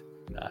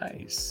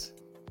 Nice.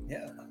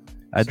 Yeah.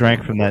 I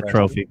drank from that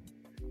trophy.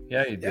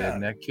 Yeah, you did. Yeah.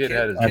 And that kid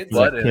had his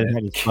butt in it.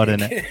 Had his butt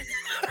in it.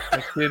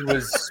 That kid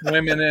was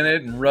swimming in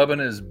it and rubbing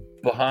his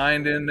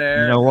behind in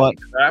there. You know what?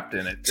 He crapped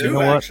in it, too. You know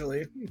what?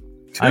 Actually.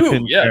 I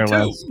couldn't care two.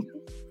 less.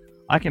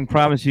 I can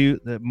promise you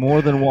that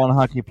more than one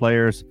hockey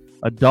player's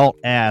adult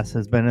ass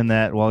has been in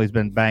that while he's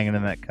been banging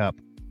in that cup.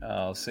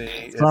 Oh,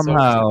 see,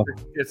 Somehow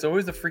it's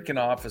always the freaking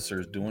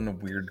officers doing the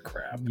weird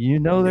crap. you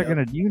know they're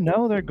gonna. You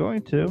know they're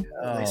going to,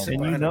 Oh,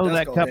 and you know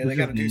that cup is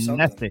just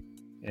nasty.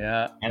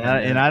 yeah,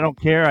 And I don't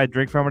care. I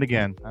drink from it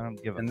again. I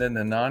don't give a. And then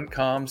the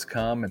non-coms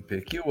come and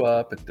pick you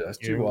up and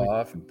dust Here you we-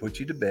 off and put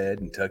you to bed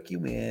and tuck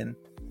you in.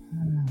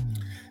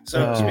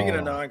 So, speaking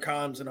of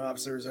non-coms and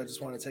officers, I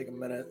just want to take a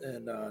minute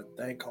and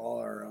thank all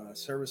our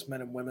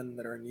servicemen and women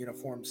that are in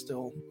uniform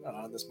still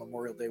this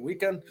Memorial Day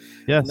weekend.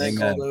 Yes. And thank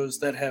Amen. all those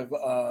that have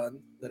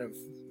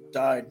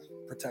died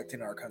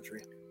protecting our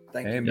country.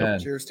 Thank you. Amen.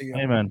 Cheers to you.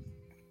 Amen.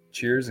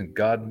 Cheers and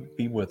God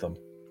be with them.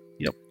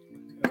 Yep.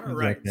 All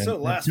right. Exactly. So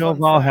last Until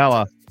fun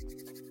Valhalla.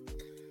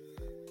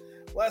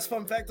 Last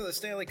fun fact of the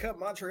Stanley Cup,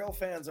 Montreal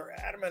fans are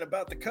adamant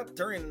about the Cup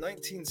during the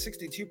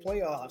 1962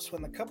 playoffs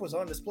when the Cup was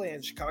on display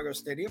in Chicago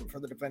Stadium for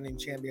the defending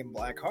champion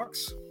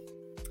Blackhawks.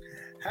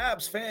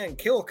 Habs fan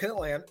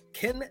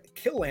Ken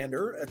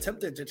Killander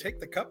attempted to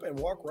take the cup and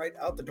walk right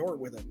out the door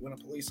with it. When a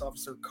police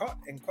officer caught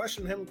and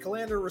questioned him,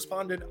 Killander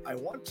responded, "I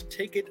want to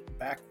take it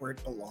back where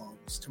it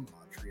belongs, to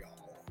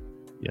Montreal."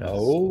 Yes.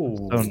 Oh.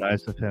 So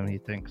nice of him. He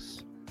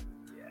thinks.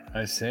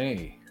 I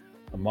see.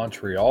 A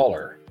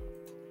Montrealer.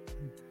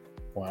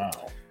 Wow.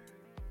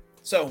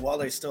 So while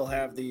they still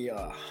have the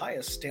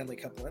highest Stanley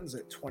Cup wins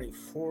at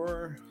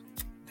 24,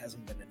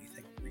 hasn't been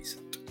anything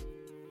recent.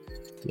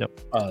 Yep.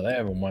 Oh, they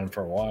haven't won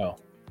for a while.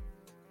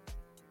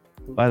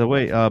 By the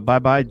way,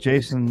 bye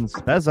Jason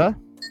Spezza.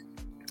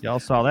 Y'all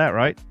saw that,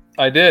 right?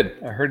 I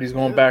did. I heard he's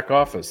going back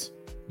office.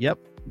 Yep.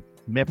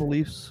 Maple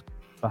Leafs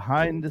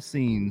behind the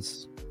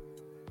scenes.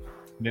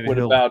 Maybe What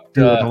he'll about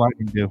do what the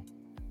Lightning do.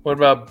 What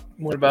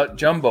about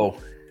Jumbo?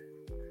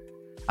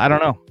 I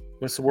don't know.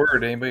 What's the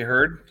word? Anybody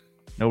heard?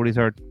 Nobody's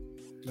heard.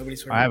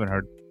 Nobody's heard. I haven't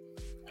heard.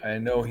 I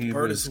know he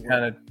Bird was is the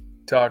kind of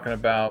talking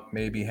about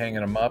maybe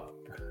hanging him up.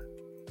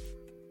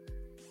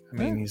 I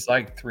mean, he's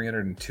like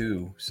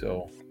 302,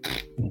 so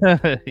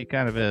he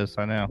kind of is.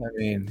 I know. I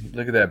mean,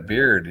 look at that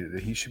beard.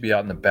 He should be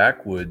out in the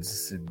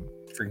backwoods,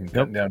 freaking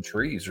cutting down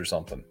trees or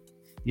something.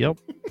 Yep.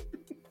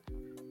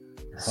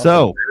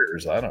 So,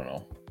 bears, I don't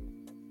know.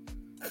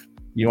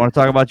 You want to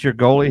talk about your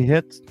goalie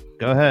hits?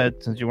 Go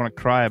ahead, since you want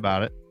to cry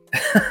about it.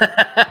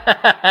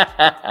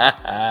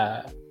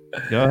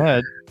 Go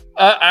ahead.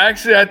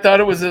 Actually, I thought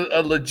it was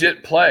a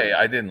legit play.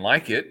 I didn't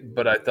like it,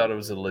 but I thought it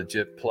was a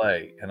legit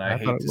play, and I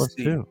hate to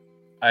see. Too.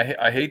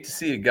 I hate to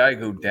see a guy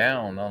go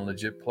down on a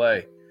legit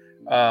play.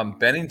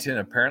 Bennington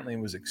apparently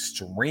was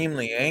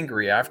extremely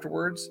angry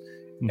afterwards,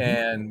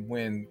 and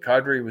when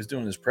Kadri was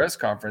doing his press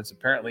conference,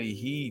 apparently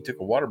he took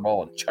a water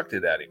ball and chucked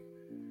it at him.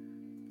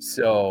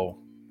 So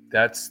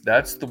that's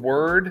the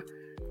word.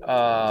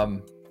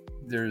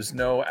 There's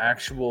no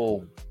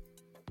actual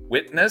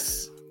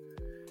witness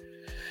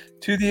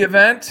to the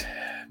event,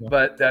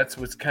 but that's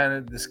what's kind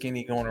of the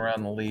skinny going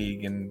around the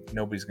league, and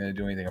nobody's going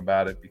to do anything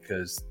about it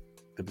because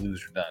the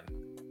Blues are done.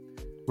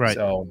 Right.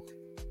 So,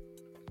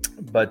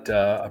 but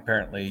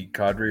apparently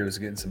Kadri was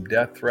getting some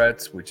death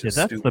threats, which is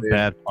that's stupid. The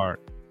bad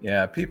part.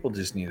 Yeah, people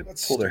just need to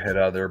pull their head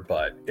out of their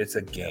butt. It's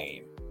a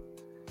game.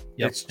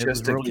 Yep. It's just it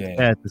was really game.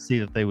 Sad to see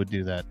that they would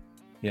do that.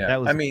 Yeah,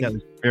 that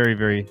was very,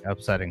 very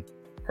upsetting.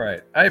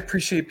 Right. I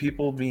appreciate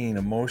people being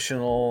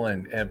emotional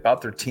and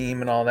about their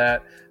team and all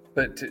that,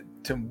 but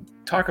to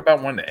talk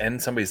about wanting to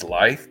end somebody's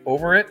life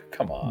over it,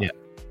 come on. Yeah.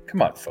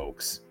 Come on,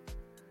 folks.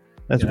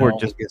 That's where it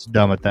just gets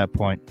dumb at that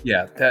point.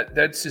 Yeah,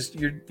 that's just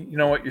you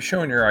know what, you're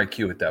showing your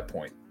IQ at that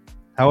point.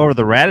 However,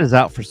 the Rat is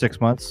out for 6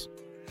 months.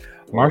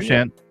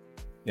 Marchand.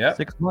 Yeah.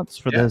 6 months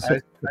for the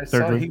I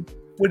saw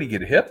what did he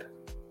get, a hip?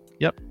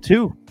 Yep,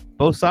 2.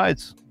 Both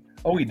sides.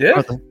 Oh, he did?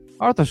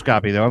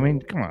 Arthroscopy, though. I mean,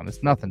 come on,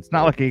 it's nothing. It's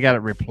not like he got it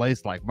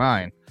replaced like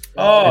mine.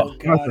 Oh,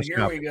 God,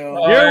 here we go.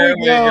 Oh, here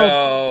we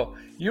go.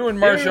 You and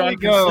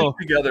Marchand can sleep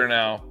together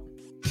now.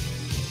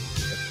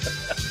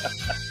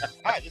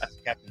 Hi, this is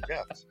Captain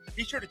Jeff.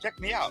 Be sure to check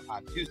me out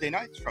on Tuesday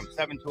nights from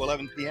 7 to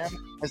 11 p.m.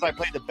 as I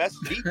play the best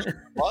beach,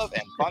 love,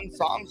 and fun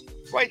songs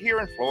right here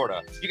in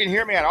Florida. You can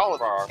hear me on all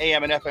of our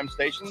AM and FM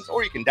stations,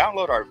 or you can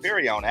download our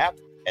very own app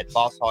at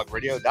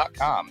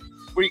bosshogradio.com,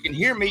 where you can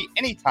hear me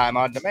anytime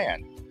on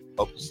demand.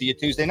 Hope to see you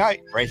Tuesday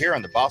night right here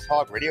on the Boss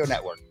Hog Radio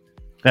Network.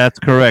 That's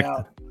correct.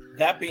 Now,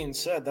 that being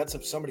said, that's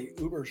if somebody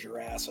Ubers your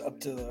ass up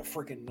to the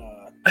freaking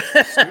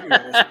studio.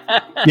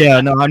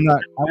 Yeah, no, I'm not.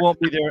 I won't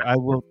be there. I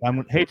would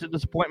hate to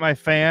disappoint my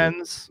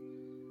fans.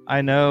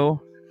 I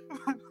know.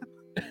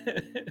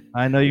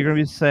 I know you're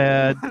gonna be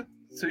sad.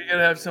 So you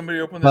gotta have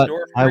somebody open the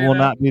door for I you will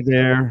now? not be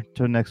there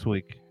till next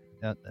week.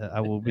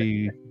 I will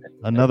be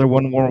another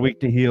one more week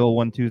to heal.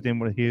 One Tuesday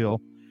more to heal.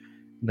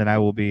 Then I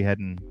will be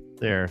heading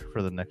there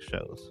for the next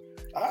shows.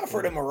 I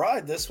offered him a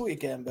ride this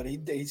weekend, but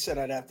he said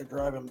I'd have to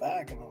drive him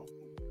back.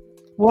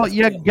 Well,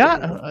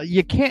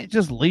 you can't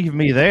just leave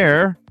me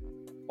there.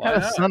 What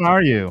kind of son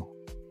are you?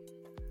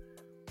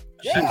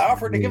 Yeah, I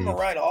offered to give him a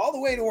ride all the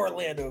way to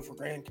Orlando for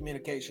Grand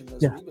Communication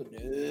this week, but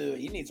no,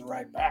 he needs a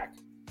ride back.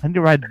 I need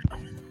to ride.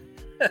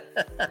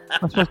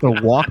 I'm supposed to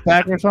walk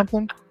back or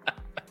something?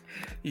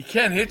 You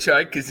can't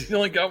hitchhike because he's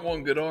only got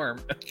one good arm.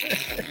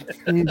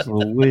 Jeez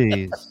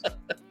Louise.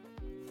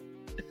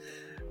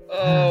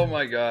 Oh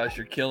my gosh,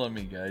 you're killing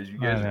me, guys. You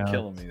guys are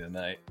killing me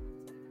tonight.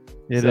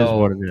 It is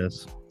what it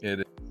is.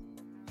 It is.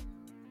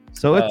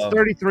 So it's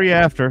 33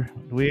 after.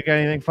 Do we got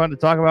anything fun to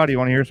talk about? Do you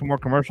want to hear some more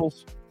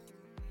commercials?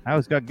 I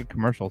always got good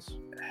commercials.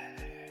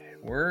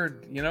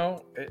 We're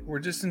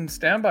just in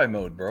standby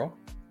mode, bro.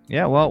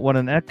 Yeah, well, when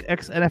an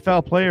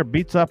ex-NFL player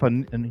beats up a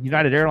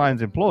United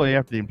Airlines employee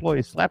after the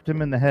employee slapped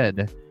him in the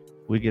head,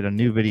 we get a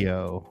new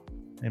video.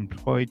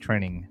 Employee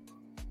training.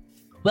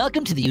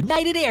 Welcome to the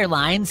United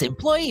Airlines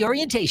employee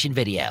orientation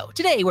video.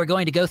 Today, we're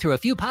going to go through a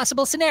few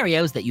possible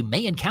scenarios that you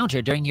may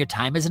encounter during your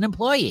time as an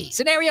employee.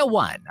 Scenario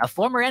 1, a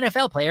former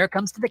NFL player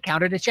comes to the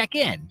counter to check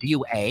in. Do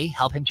you A,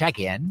 help him check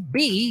in,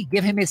 B,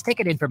 give him his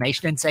ticket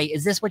information and say,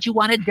 is this what you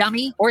wanted,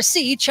 dummy? Or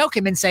C, choke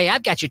him and say,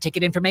 I've got your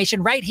ticket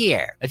information right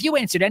here. If you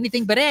answered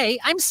anything but A,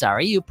 I'm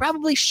sorry, you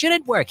probably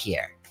shouldn't work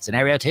here.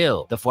 Scenario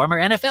 2, the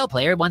former NFL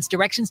player wants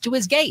directions to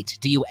his gate.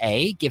 Do you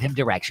A, give him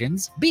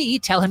directions, B,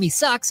 tell him he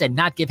sucks and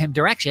not give him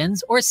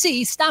directions, or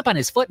C, stomp on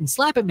his foot and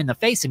slap him in the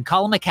face and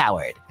call him a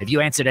coward? If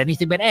you answered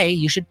anything but A,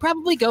 you should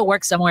probably go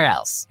work somewhere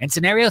else. And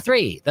scenario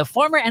 3, the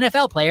former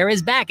NFL player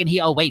is back and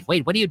wait,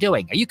 what are you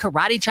doing? Are you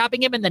karate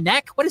chopping him in the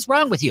neck? What is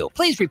wrong with you?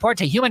 Please report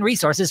to Human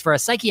Resources for a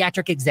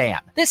psychiatric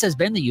exam. This has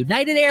been the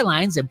United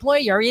Airlines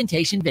employee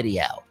orientation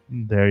video.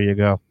 There you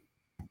go.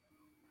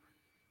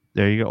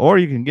 Or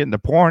you can get into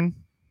porn.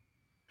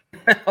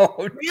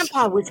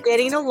 Grandpa was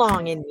getting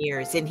along in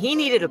years, and he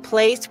needed a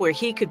place where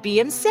he could be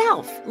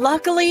himself.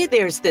 Luckily,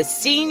 there's the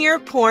Senior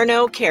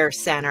Porno Care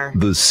Center.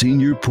 The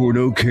Senior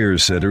Porno Care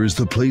Center is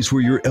the place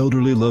where your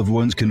elderly loved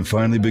ones can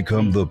finally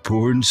become the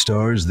porn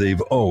stars they've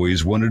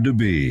always wanted to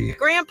be.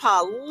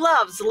 Grandpa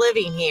loves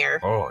living here.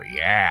 Oh,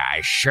 yeah,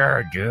 I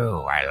sure do.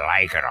 I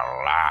like it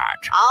a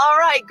lot. All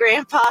right,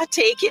 Grandpa,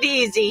 take it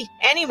easy.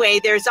 Anyway,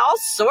 there's all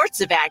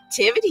sorts of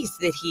activities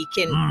that he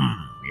can...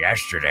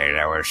 Yesterday,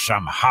 there was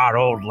some hot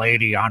old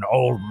lady on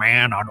old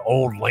man on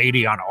old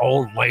lady on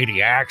old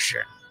lady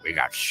action. We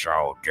got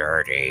so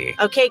dirty.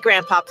 Okay,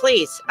 Grandpa,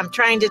 please. I'm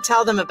trying to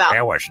tell them about...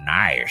 It was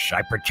nice.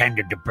 I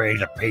pretended to be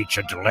the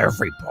pizza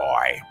delivery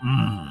boy.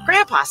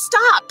 Grandpa,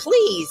 stop,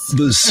 please.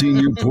 The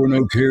Senior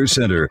Porno Care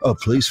Center, a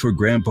place for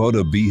Grandpa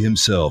to be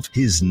himself,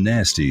 his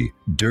nasty,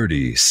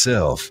 dirty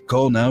self.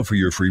 Call now for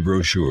your free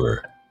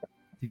brochure.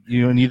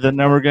 You need the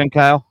number again,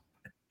 Kyle?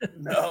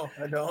 No,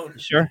 I don't.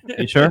 Sure?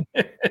 You sure?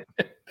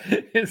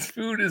 His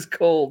food is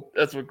cold.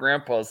 That's what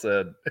Grandpa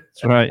said.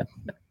 That's right.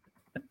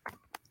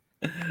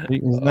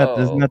 Isn't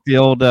that the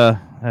old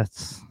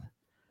that's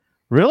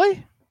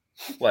really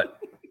what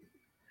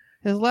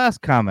his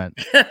last comment?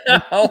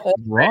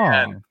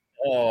 Wrong. Man.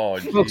 Oh,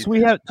 folks,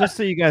 we have, just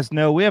so you guys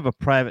know, we have a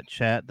private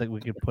chat that we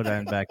can put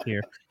on back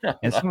here,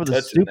 and some of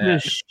the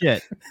stupidest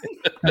shit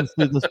comes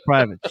through this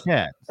private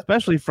chat,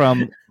 especially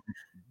from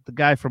the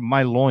guy from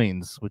My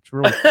Loins, which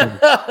really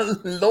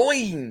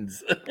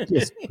loins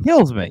just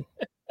kills me.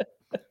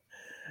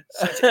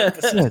 Such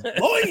emphasis.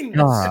 Loins.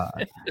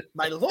 God.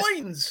 My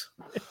loins.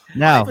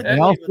 Now, in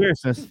all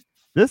seriousness,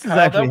 this is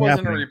actually that wasn't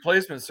happening. a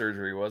replacement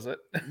surgery, was it?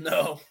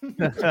 No.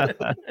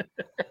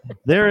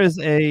 There is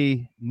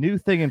a new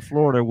thing in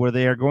Florida where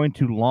they are going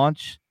to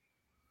launch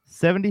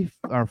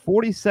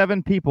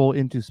 47 people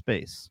into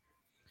space.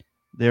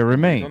 Their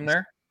remains. Them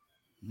there?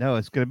 No,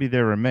 it's going to be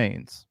their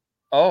remains.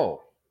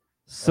 Oh.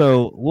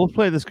 So we'll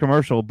play this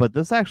commercial, but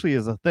this actually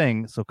is a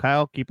thing. So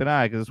Kyle, keep an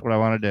eye because this is what I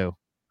want to do.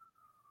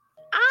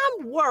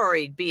 I'm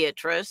worried,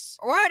 Beatrice.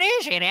 What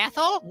is it,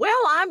 Ethel?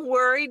 Well, I'm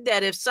worried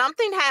that if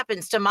something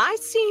happens to my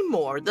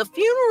Seymour, the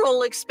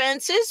funeral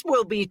expenses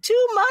will be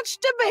too much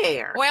to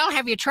bear. Well,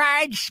 have you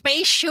tried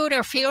Space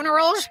Shooter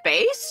Funerals?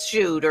 Space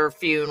Shooter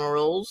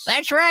Funerals?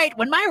 That's right.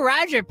 When my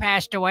Roger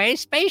passed away,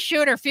 Space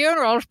Shooter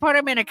Funerals put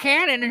him in a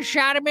cannon and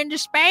shot him into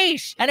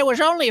space. And it was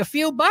only a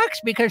few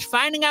bucks because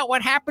finding out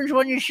what happens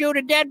when you shoot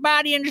a dead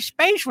body into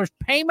space was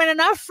payment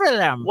enough for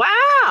them.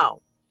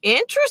 Wow.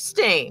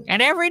 Interesting.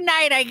 And every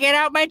night I get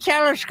out my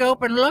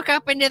telescope and look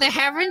up into the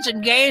heavens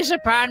and gaze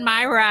upon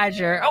my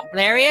Roger. Oh,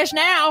 there he is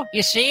now.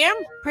 You see him?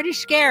 Pretty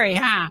scary,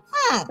 huh?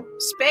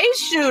 Space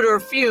Shooter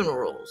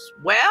Funerals.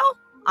 Well,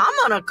 I'm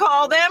gonna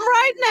call them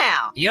right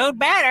now. You'd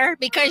better,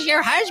 because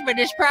your husband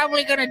is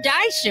probably gonna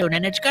die soon,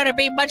 and it's gonna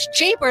be much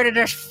cheaper to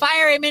just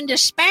fire him into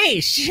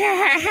space.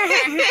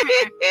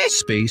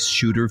 Space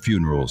Shooter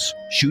Funerals.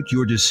 Shoot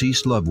your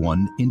deceased loved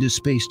one into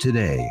space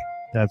today.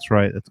 That's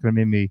right. That's going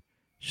to be me.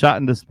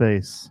 Shot into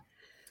space.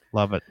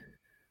 Love it.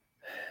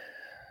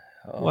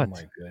 Oh, what?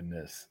 My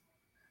goodness.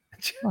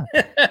 What?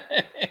 I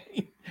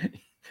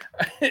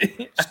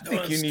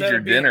think you need your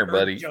dinner,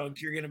 buddy.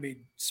 Junk, you're going to be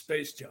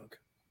space junk.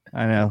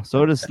 I know.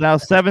 So it is now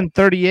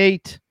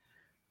 7:38.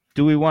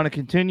 Do we want to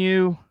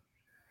continue?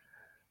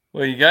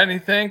 Well, you got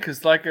anything?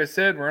 Because like I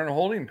said, we're in a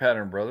holding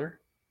pattern, brother.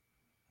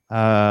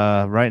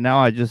 Right now,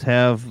 I just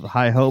have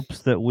high hopes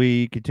that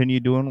we continue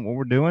doing what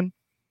we're doing.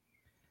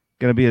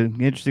 Going to be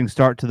an interesting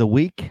start to the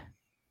week.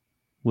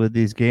 With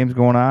these games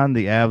going on,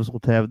 the Avs will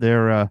have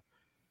their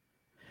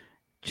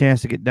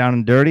chance to get down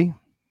and dirty.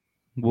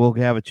 We'll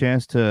have a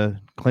chance to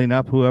clean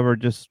up whoever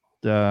just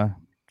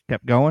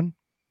kept going.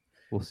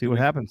 We'll see what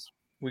happens.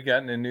 We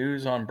got any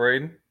news on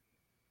Braden?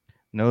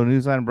 No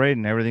news on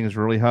Braden. Everything is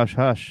really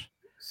hush-hush.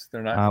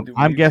 They're not.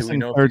 I'm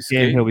guessing third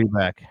game he'll be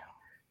back.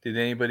 Did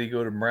anybody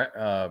go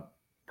to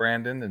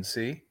Brandon and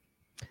see?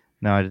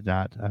 No, I did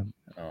not.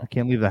 I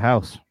can't leave the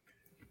house.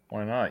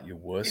 Why not, you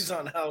wuss? He's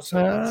on house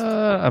arrest.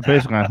 I'm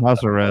basically on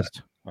house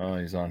arrest. Oh,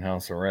 he's on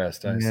house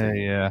arrest. I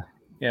see.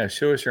 Yeah.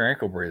 Show us your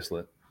ankle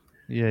bracelet.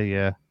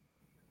 Yeah.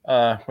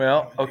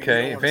 Well,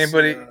 okay.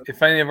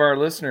 If any of our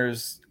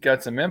listeners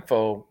got some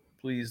info,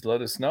 please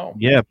let us know.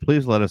 Yeah,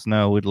 please let us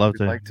know. We'd love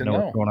to know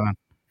what's going on.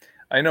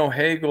 I know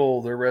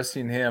Hagel, they're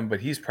resting him, but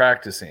he's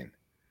practicing.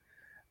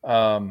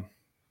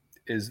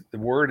 Is the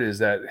word is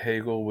that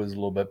Hagel was a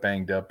little bit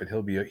banged up, but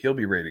he'll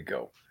be ready to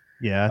go.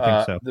 Yeah, I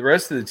think so. The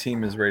rest of the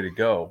team is ready to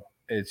go.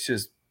 It's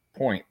just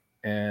point,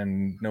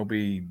 and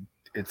nobody.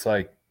 It's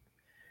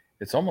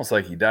almost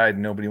like he died,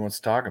 and nobody wants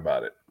to talk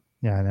about it.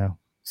 Yeah, I know.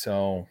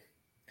 So,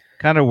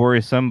 kind of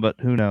worrisome, but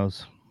who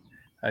knows?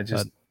 I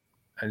just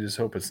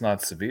hope it's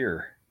not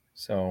severe.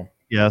 So,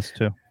 yes,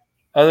 too.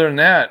 Other than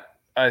that,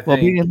 I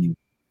think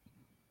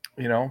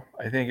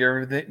I think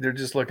everything. They're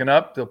just looking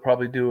up. They'll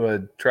probably do a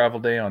travel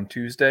day on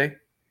Tuesday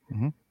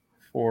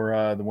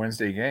for the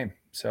Wednesday game.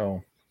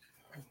 So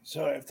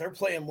if they're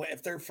playing,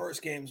 if their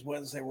first game's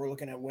Wednesday, we're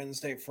looking at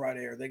Wednesday,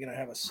 Friday. Are they going to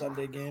have a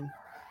Sunday game?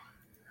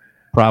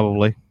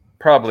 Probably.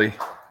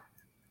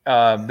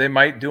 They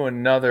might do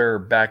another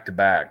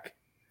back-to-back.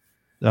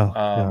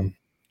 Do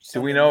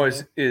we know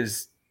is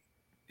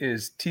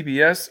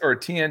TBS or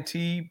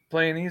TNT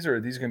playing these, or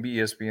are these going to be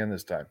ESPN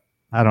this time?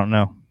 I don't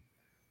know.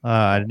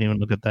 I didn't even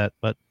look at that,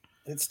 but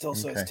it still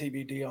says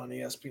TBD on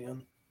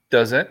ESPN.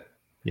 Does it?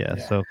 Yeah.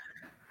 So.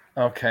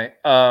 Okay.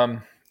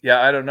 I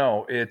don't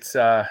know. It's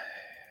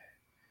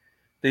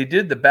they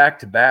did the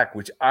back-to-back,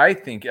 which I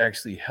think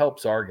actually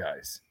helps our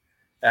guys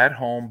at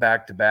home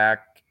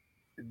back-to-back.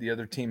 The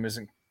other team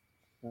isn't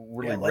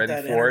really let ready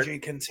that for energy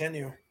it.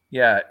 continue.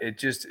 Yeah,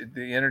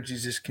 the energy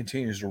just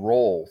continues to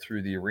roll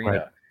through the arena,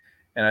 Right.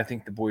 and I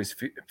think the boys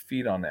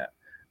feed on that.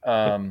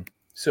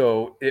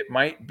 So it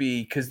might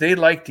be because they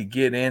like to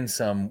get in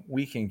some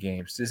weekend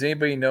games. Does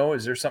anybody know?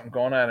 Is there something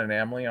going on in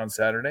Amalie on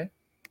Saturday?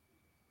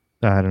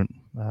 I don't.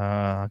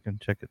 I can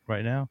check it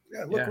right now.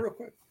 Yeah, look real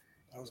quick.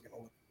 I was gonna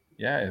look.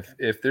 Yeah,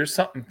 if there's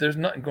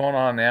nothing going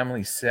on in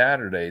Amalie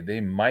Saturday,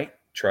 they might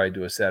try to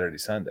do a Saturday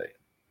Sunday.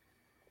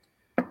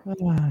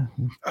 I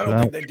don't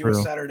think they do a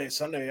Saturday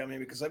Sunday. I mean,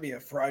 because that'd be a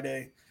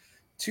Friday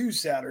to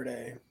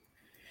Saturday.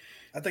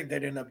 I think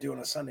they'd end up doing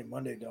a Sunday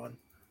Monday, Don.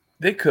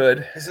 They could,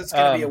 because it's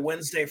going to be a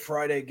Wednesday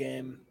Friday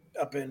game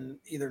up in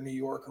either New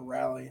York or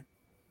Raleigh.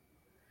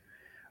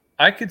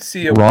 I could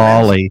see a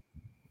Raleigh,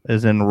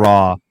 as in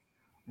raw.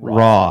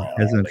 Raw,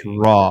 as in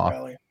raw.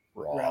 Raleigh.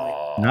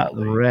 Not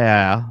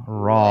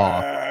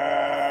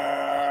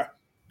raw.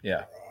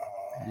 Yeah.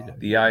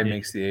 The I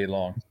makes the A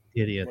long.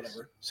 Idiots.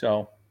 Whatever.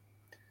 So,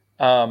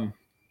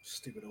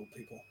 stupid old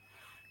people.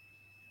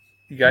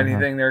 You got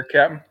anything there,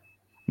 Captain?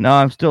 No,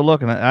 I'm still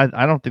looking.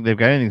 I don't think they've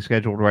got anything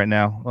scheduled right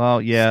now.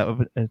 Well, yeah,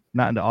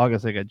 not into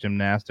August. They got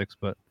gymnastics,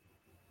 but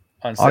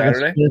on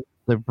Saturday, August 5th,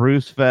 the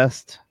Bruce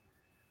Fest.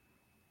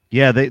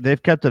 Yeah,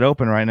 they've kept it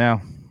open right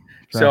now.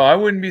 So I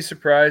wouldn't be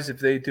surprised if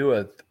they do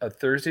a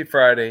Thursday,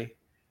 Friday,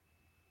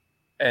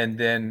 and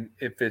then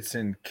if it's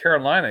in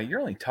Carolina, you're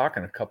only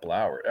talking a couple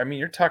hours. I mean,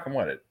 you're talking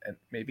what,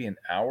 maybe an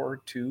hour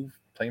or two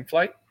plane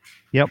flight?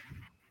 Yep.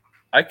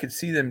 I could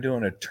see them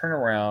doing a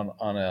turnaround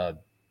on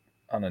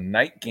a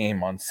night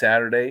game on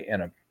Saturday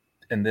and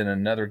then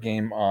another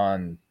game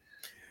on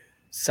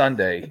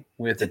Sunday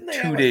with a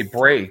 2-day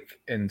break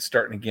and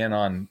starting again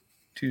on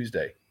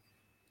Tuesday.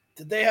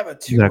 Did they have a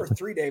 2 or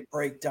 3 day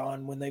break,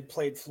 Don, when they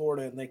played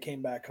Florida and they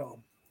came back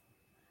home?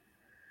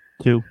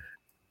 2.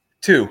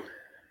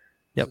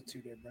 Yep.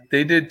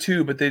 They did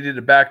 2, but they did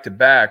a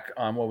back-to-back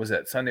on, what was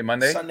that, Sunday,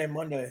 Monday? Sunday,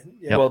 Monday.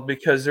 Yeah. Well,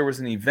 because there was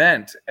an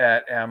event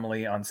at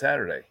Amalie on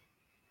Saturday.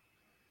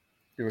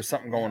 There was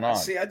something going on.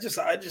 See, I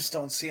just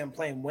don't see them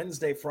playing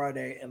Wednesday,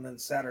 Friday, and then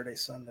Saturday,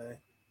 Sunday.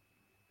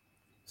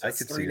 So I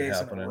could 3 see days it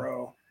happening. in a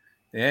row.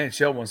 The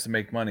NHL wants to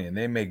make money, and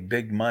they make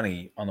big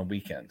money on the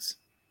weekends.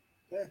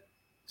 Yeah.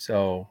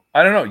 So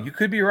I don't know. You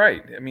could be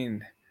right. I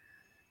mean,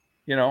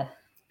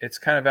 it's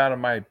kind of out of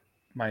my.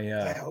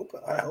 I hope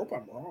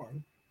I'm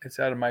wrong. It's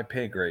out of my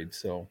pay grade.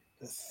 So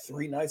the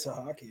 3 nights of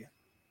hockey.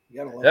 You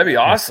gotta love that'd be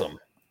that. awesome.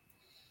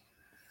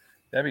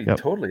 That'd be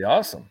totally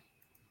awesome.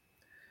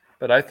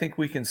 But I think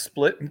we can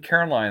split in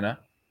Carolina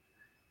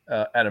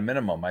at a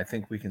minimum. I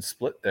think we can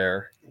split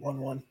there.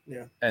 1-1.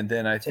 Yeah. And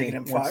then I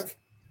Taking think him 5.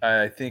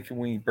 I think when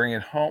we bring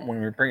it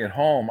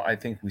home, I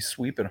think we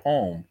sweep it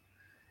home,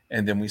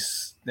 and then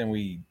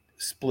we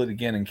split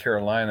again in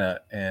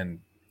Carolina and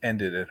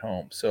end it at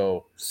home.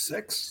 So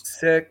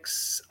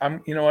 6.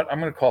 You know what? I'm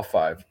going to call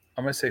 5.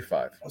 I'm going to say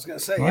 5. I was going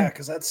to say, yeah,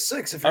 because that's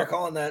 6 if you're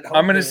calling that home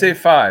I'm going to game. say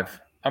 5.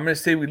 I'm going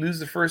to say we lose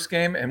the first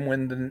game and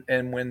win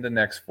the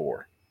next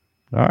 4.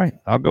 All right,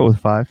 I'll go with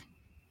 5.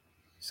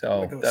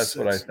 So that's 6.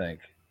 what I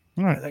think.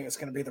 All right. I think it's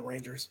going to be the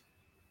Rangers.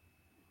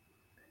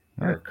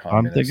 All right.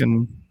 I'm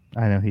thinking.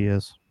 I know he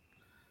is.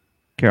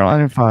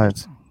 Carolina 5. I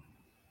think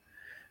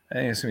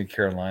it's going to be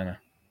Carolina.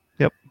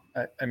 Yep.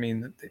 I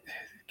mean,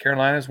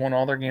 Carolina's won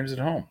all their games at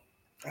home.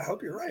 I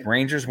hope you're right.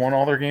 Rangers won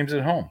all their games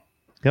at home.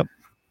 Yep.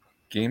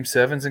 Game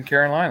 7's in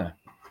Carolina.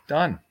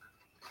 Done.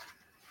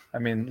 I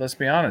mean, let's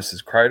be honest.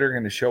 Is Kreider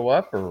going to show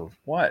up or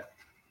what?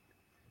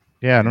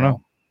 Yeah, I don't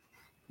know.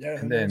 Yeah,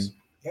 and then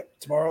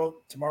tomorrow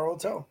will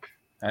tell.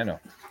 I know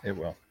it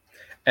will.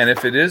 And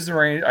if it is the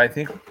Rangers, I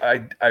think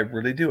I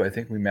really do. I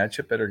think we match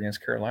up better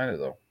against Carolina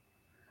though,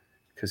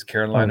 because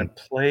Carolina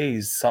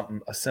plays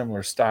a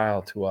similar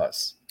style to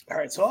us. All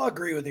right, so I'll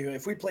agree with you.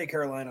 If we play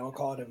Carolina, I'll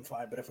call it in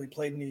 5. But if we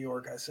played New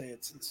York, I say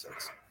it's in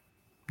 6.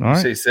 All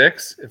right. Say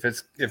 6 if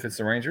it's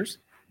the Rangers.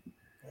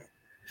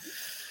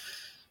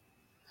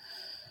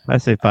 I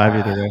say 5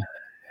 either way.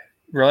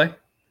 Really?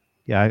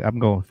 Yeah, I'm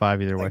going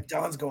 5 either way.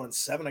 Don's going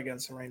 7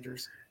 against the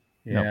Rangers.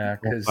 Yeah,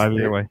 because 5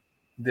 either way.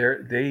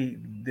 They're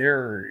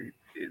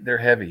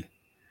heavy.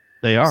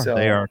 They are. So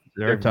They're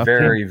a tough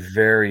very, team.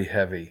 very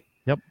heavy.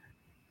 Yep.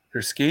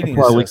 Their skating.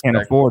 That's why we suspect.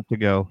 can't afford to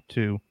go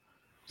to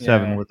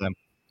 7 with them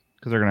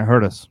because they're going to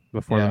hurt us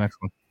before the next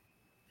one.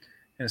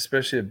 And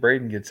especially if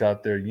Braden gets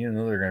out there,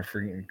 they're going to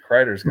freaking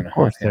Kreider's going to. Of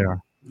course hunt him. they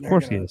are. Of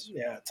course he is.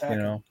 Yeah, attack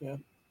him. Yeah.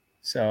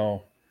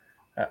 So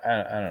I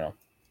don't know.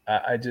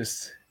 I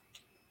just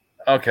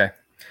okay.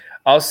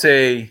 I'll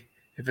say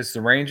if it's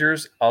the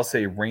Rangers, I'll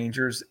say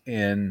Rangers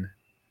in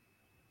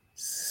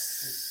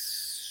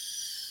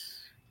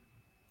 6.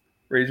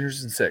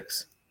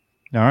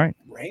 All right.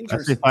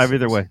 Rangers. I say 5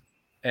 either way.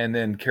 And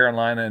then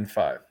Carolina in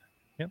 5.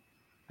 Yep.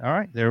 All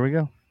right. There we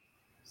go.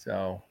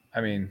 So I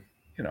mean,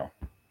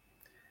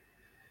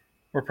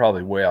 we're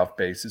probably way off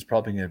base. It's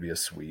probably going to be a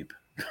sweep.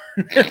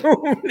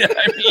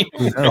 I mean,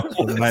 who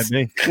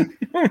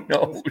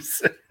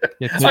knows?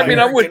 That's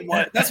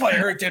why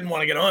Eric didn't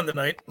want to get on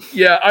tonight.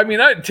 Yeah, I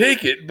mean, I'd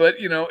take it, but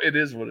it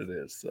is what it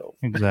is. So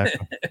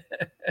exactly.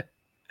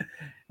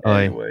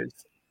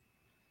 Anyways,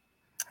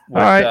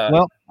 All right.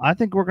 Well, I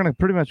think we're going to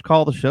pretty much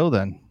call the show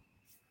then.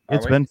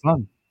 It's been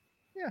fun.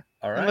 Yeah.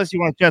 All right. Unless you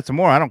want to chat some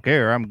more, I don't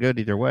care. I'm good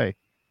either way.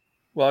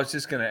 Well, I was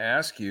just going to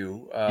ask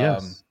you.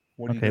 Yes.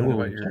 What are you doing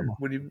about your?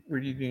 What are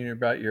you doing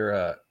about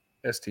your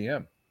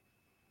STM?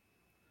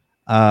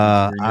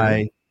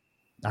 I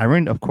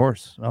renewed, of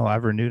course. Oh,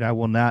 I've renewed. I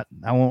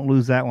won't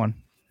lose that one.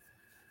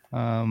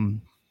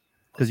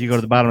 Because you go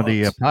to the bottom of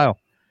the pile.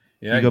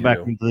 Yeah, you go back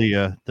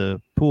into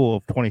the pool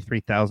of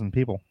 23,000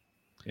 people.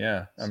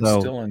 Yeah, I'm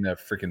still in that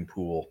freaking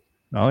pool.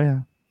 Oh yeah,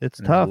 it's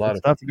tough.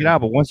 It's tough to get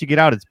out, but once you get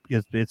out,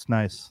 it's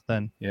nice.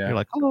 Then you're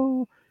like,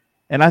 oh.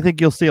 And I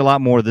think you'll see a lot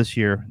more this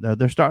year.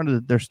 They're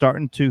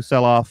starting to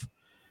sell off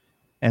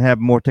and have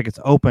more tickets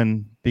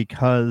open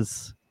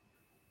because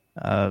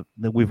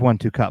we've won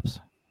 2 cups,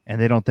 and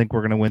they don't think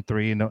we're going to win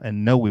 3,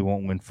 and no, we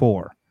won't win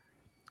 4.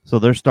 So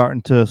they're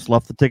starting to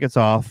slough the tickets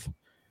off,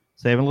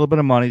 saving a little bit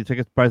of money. The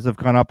ticket prices have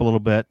gone up a little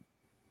bit.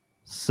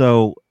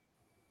 So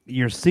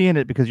you're seeing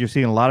it because you're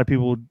seeing a lot of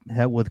people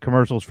with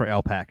commercials for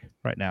LPAC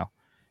right now.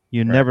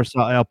 You never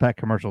saw LPAC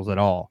commercials at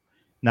all.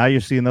 Now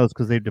you're seeing those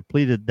because they've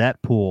depleted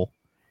that pool,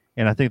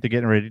 and I think they're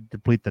getting ready to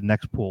deplete the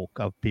next pool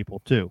of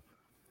people too.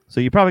 So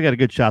you probably got a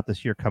good shot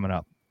this year coming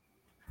up.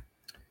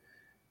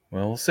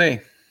 Well, we'll see.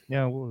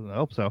 Yeah, I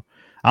hope so.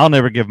 I'll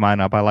never give mine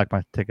up. I like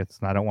my tickets,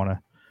 and I don't want to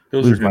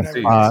lose my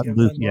spot.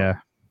 Yeah,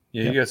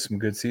 you got some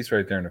good seats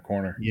right there in the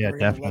corner. Yeah,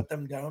 definitely. Let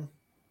them down.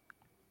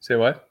 Say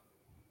what?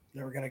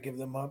 Never gonna give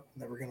them up.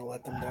 Never gonna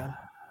let them down.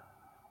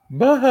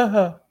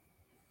 Bah.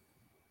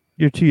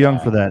 You're too young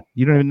for that.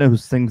 You don't even know who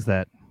sings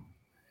that.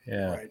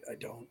 Yeah, right. I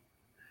don't.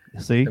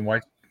 See? Then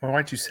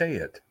why'd you say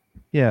it?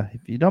 Yeah,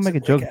 if you don't make a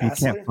joke, if you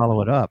can't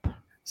follow it up.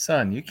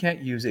 Son, you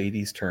can't use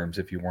 80s terms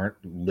if you weren't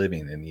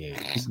living in the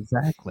 80s.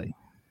 Exactly.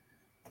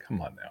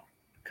 Come on now.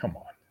 Come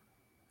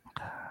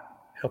on.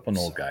 Help an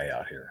old guy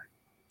out here.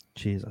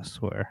 Jeez, I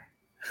swear.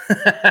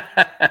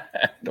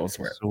 Don't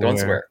swear. Don't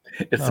swear.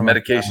 It's the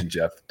medication,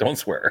 Jeff. Don't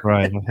swear.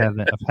 Right. I've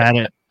had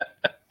it.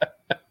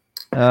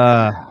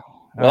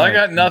 Well, I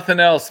got nothing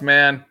else,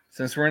 man.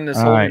 Since we're in this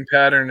holding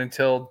pattern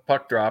until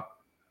puck drop.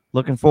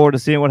 Looking forward to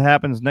seeing what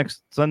happens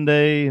next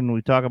Sunday, and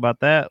we talk about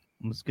that.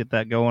 Let's get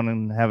that going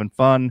and having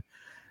fun.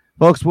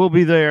 Folks, we'll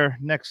be there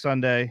next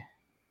Sunday.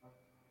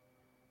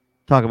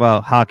 Talk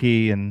about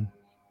hockey and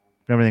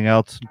everything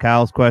else, and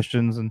Kyle's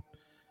questions and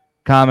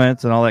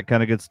comments and all that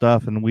kind of good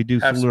stuff. And we do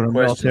salute our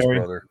military.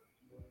 Brother.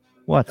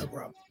 What?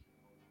 No,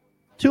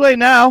 too late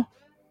now.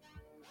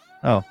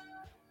 Oh.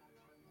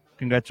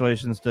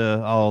 Congratulations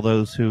to all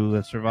those who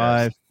have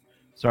survived.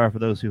 Yes. Sorry for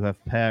those who have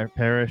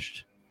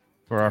perished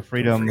for our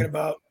freedom.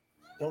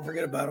 Don't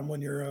forget about them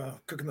when you're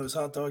cooking those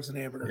hot dogs and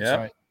hamburgers. Yeah,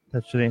 right.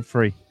 That shit ain't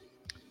free.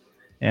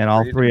 And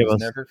all 3 of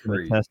us can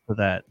attest to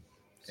that.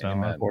 So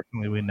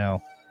unfortunately, we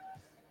know.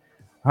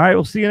 All right,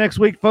 we'll see you next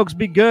week, folks.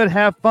 Be good.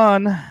 Have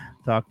fun.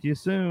 Talk to you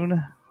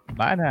soon.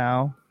 Bye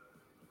now.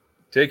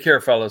 Take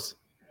care, fellas.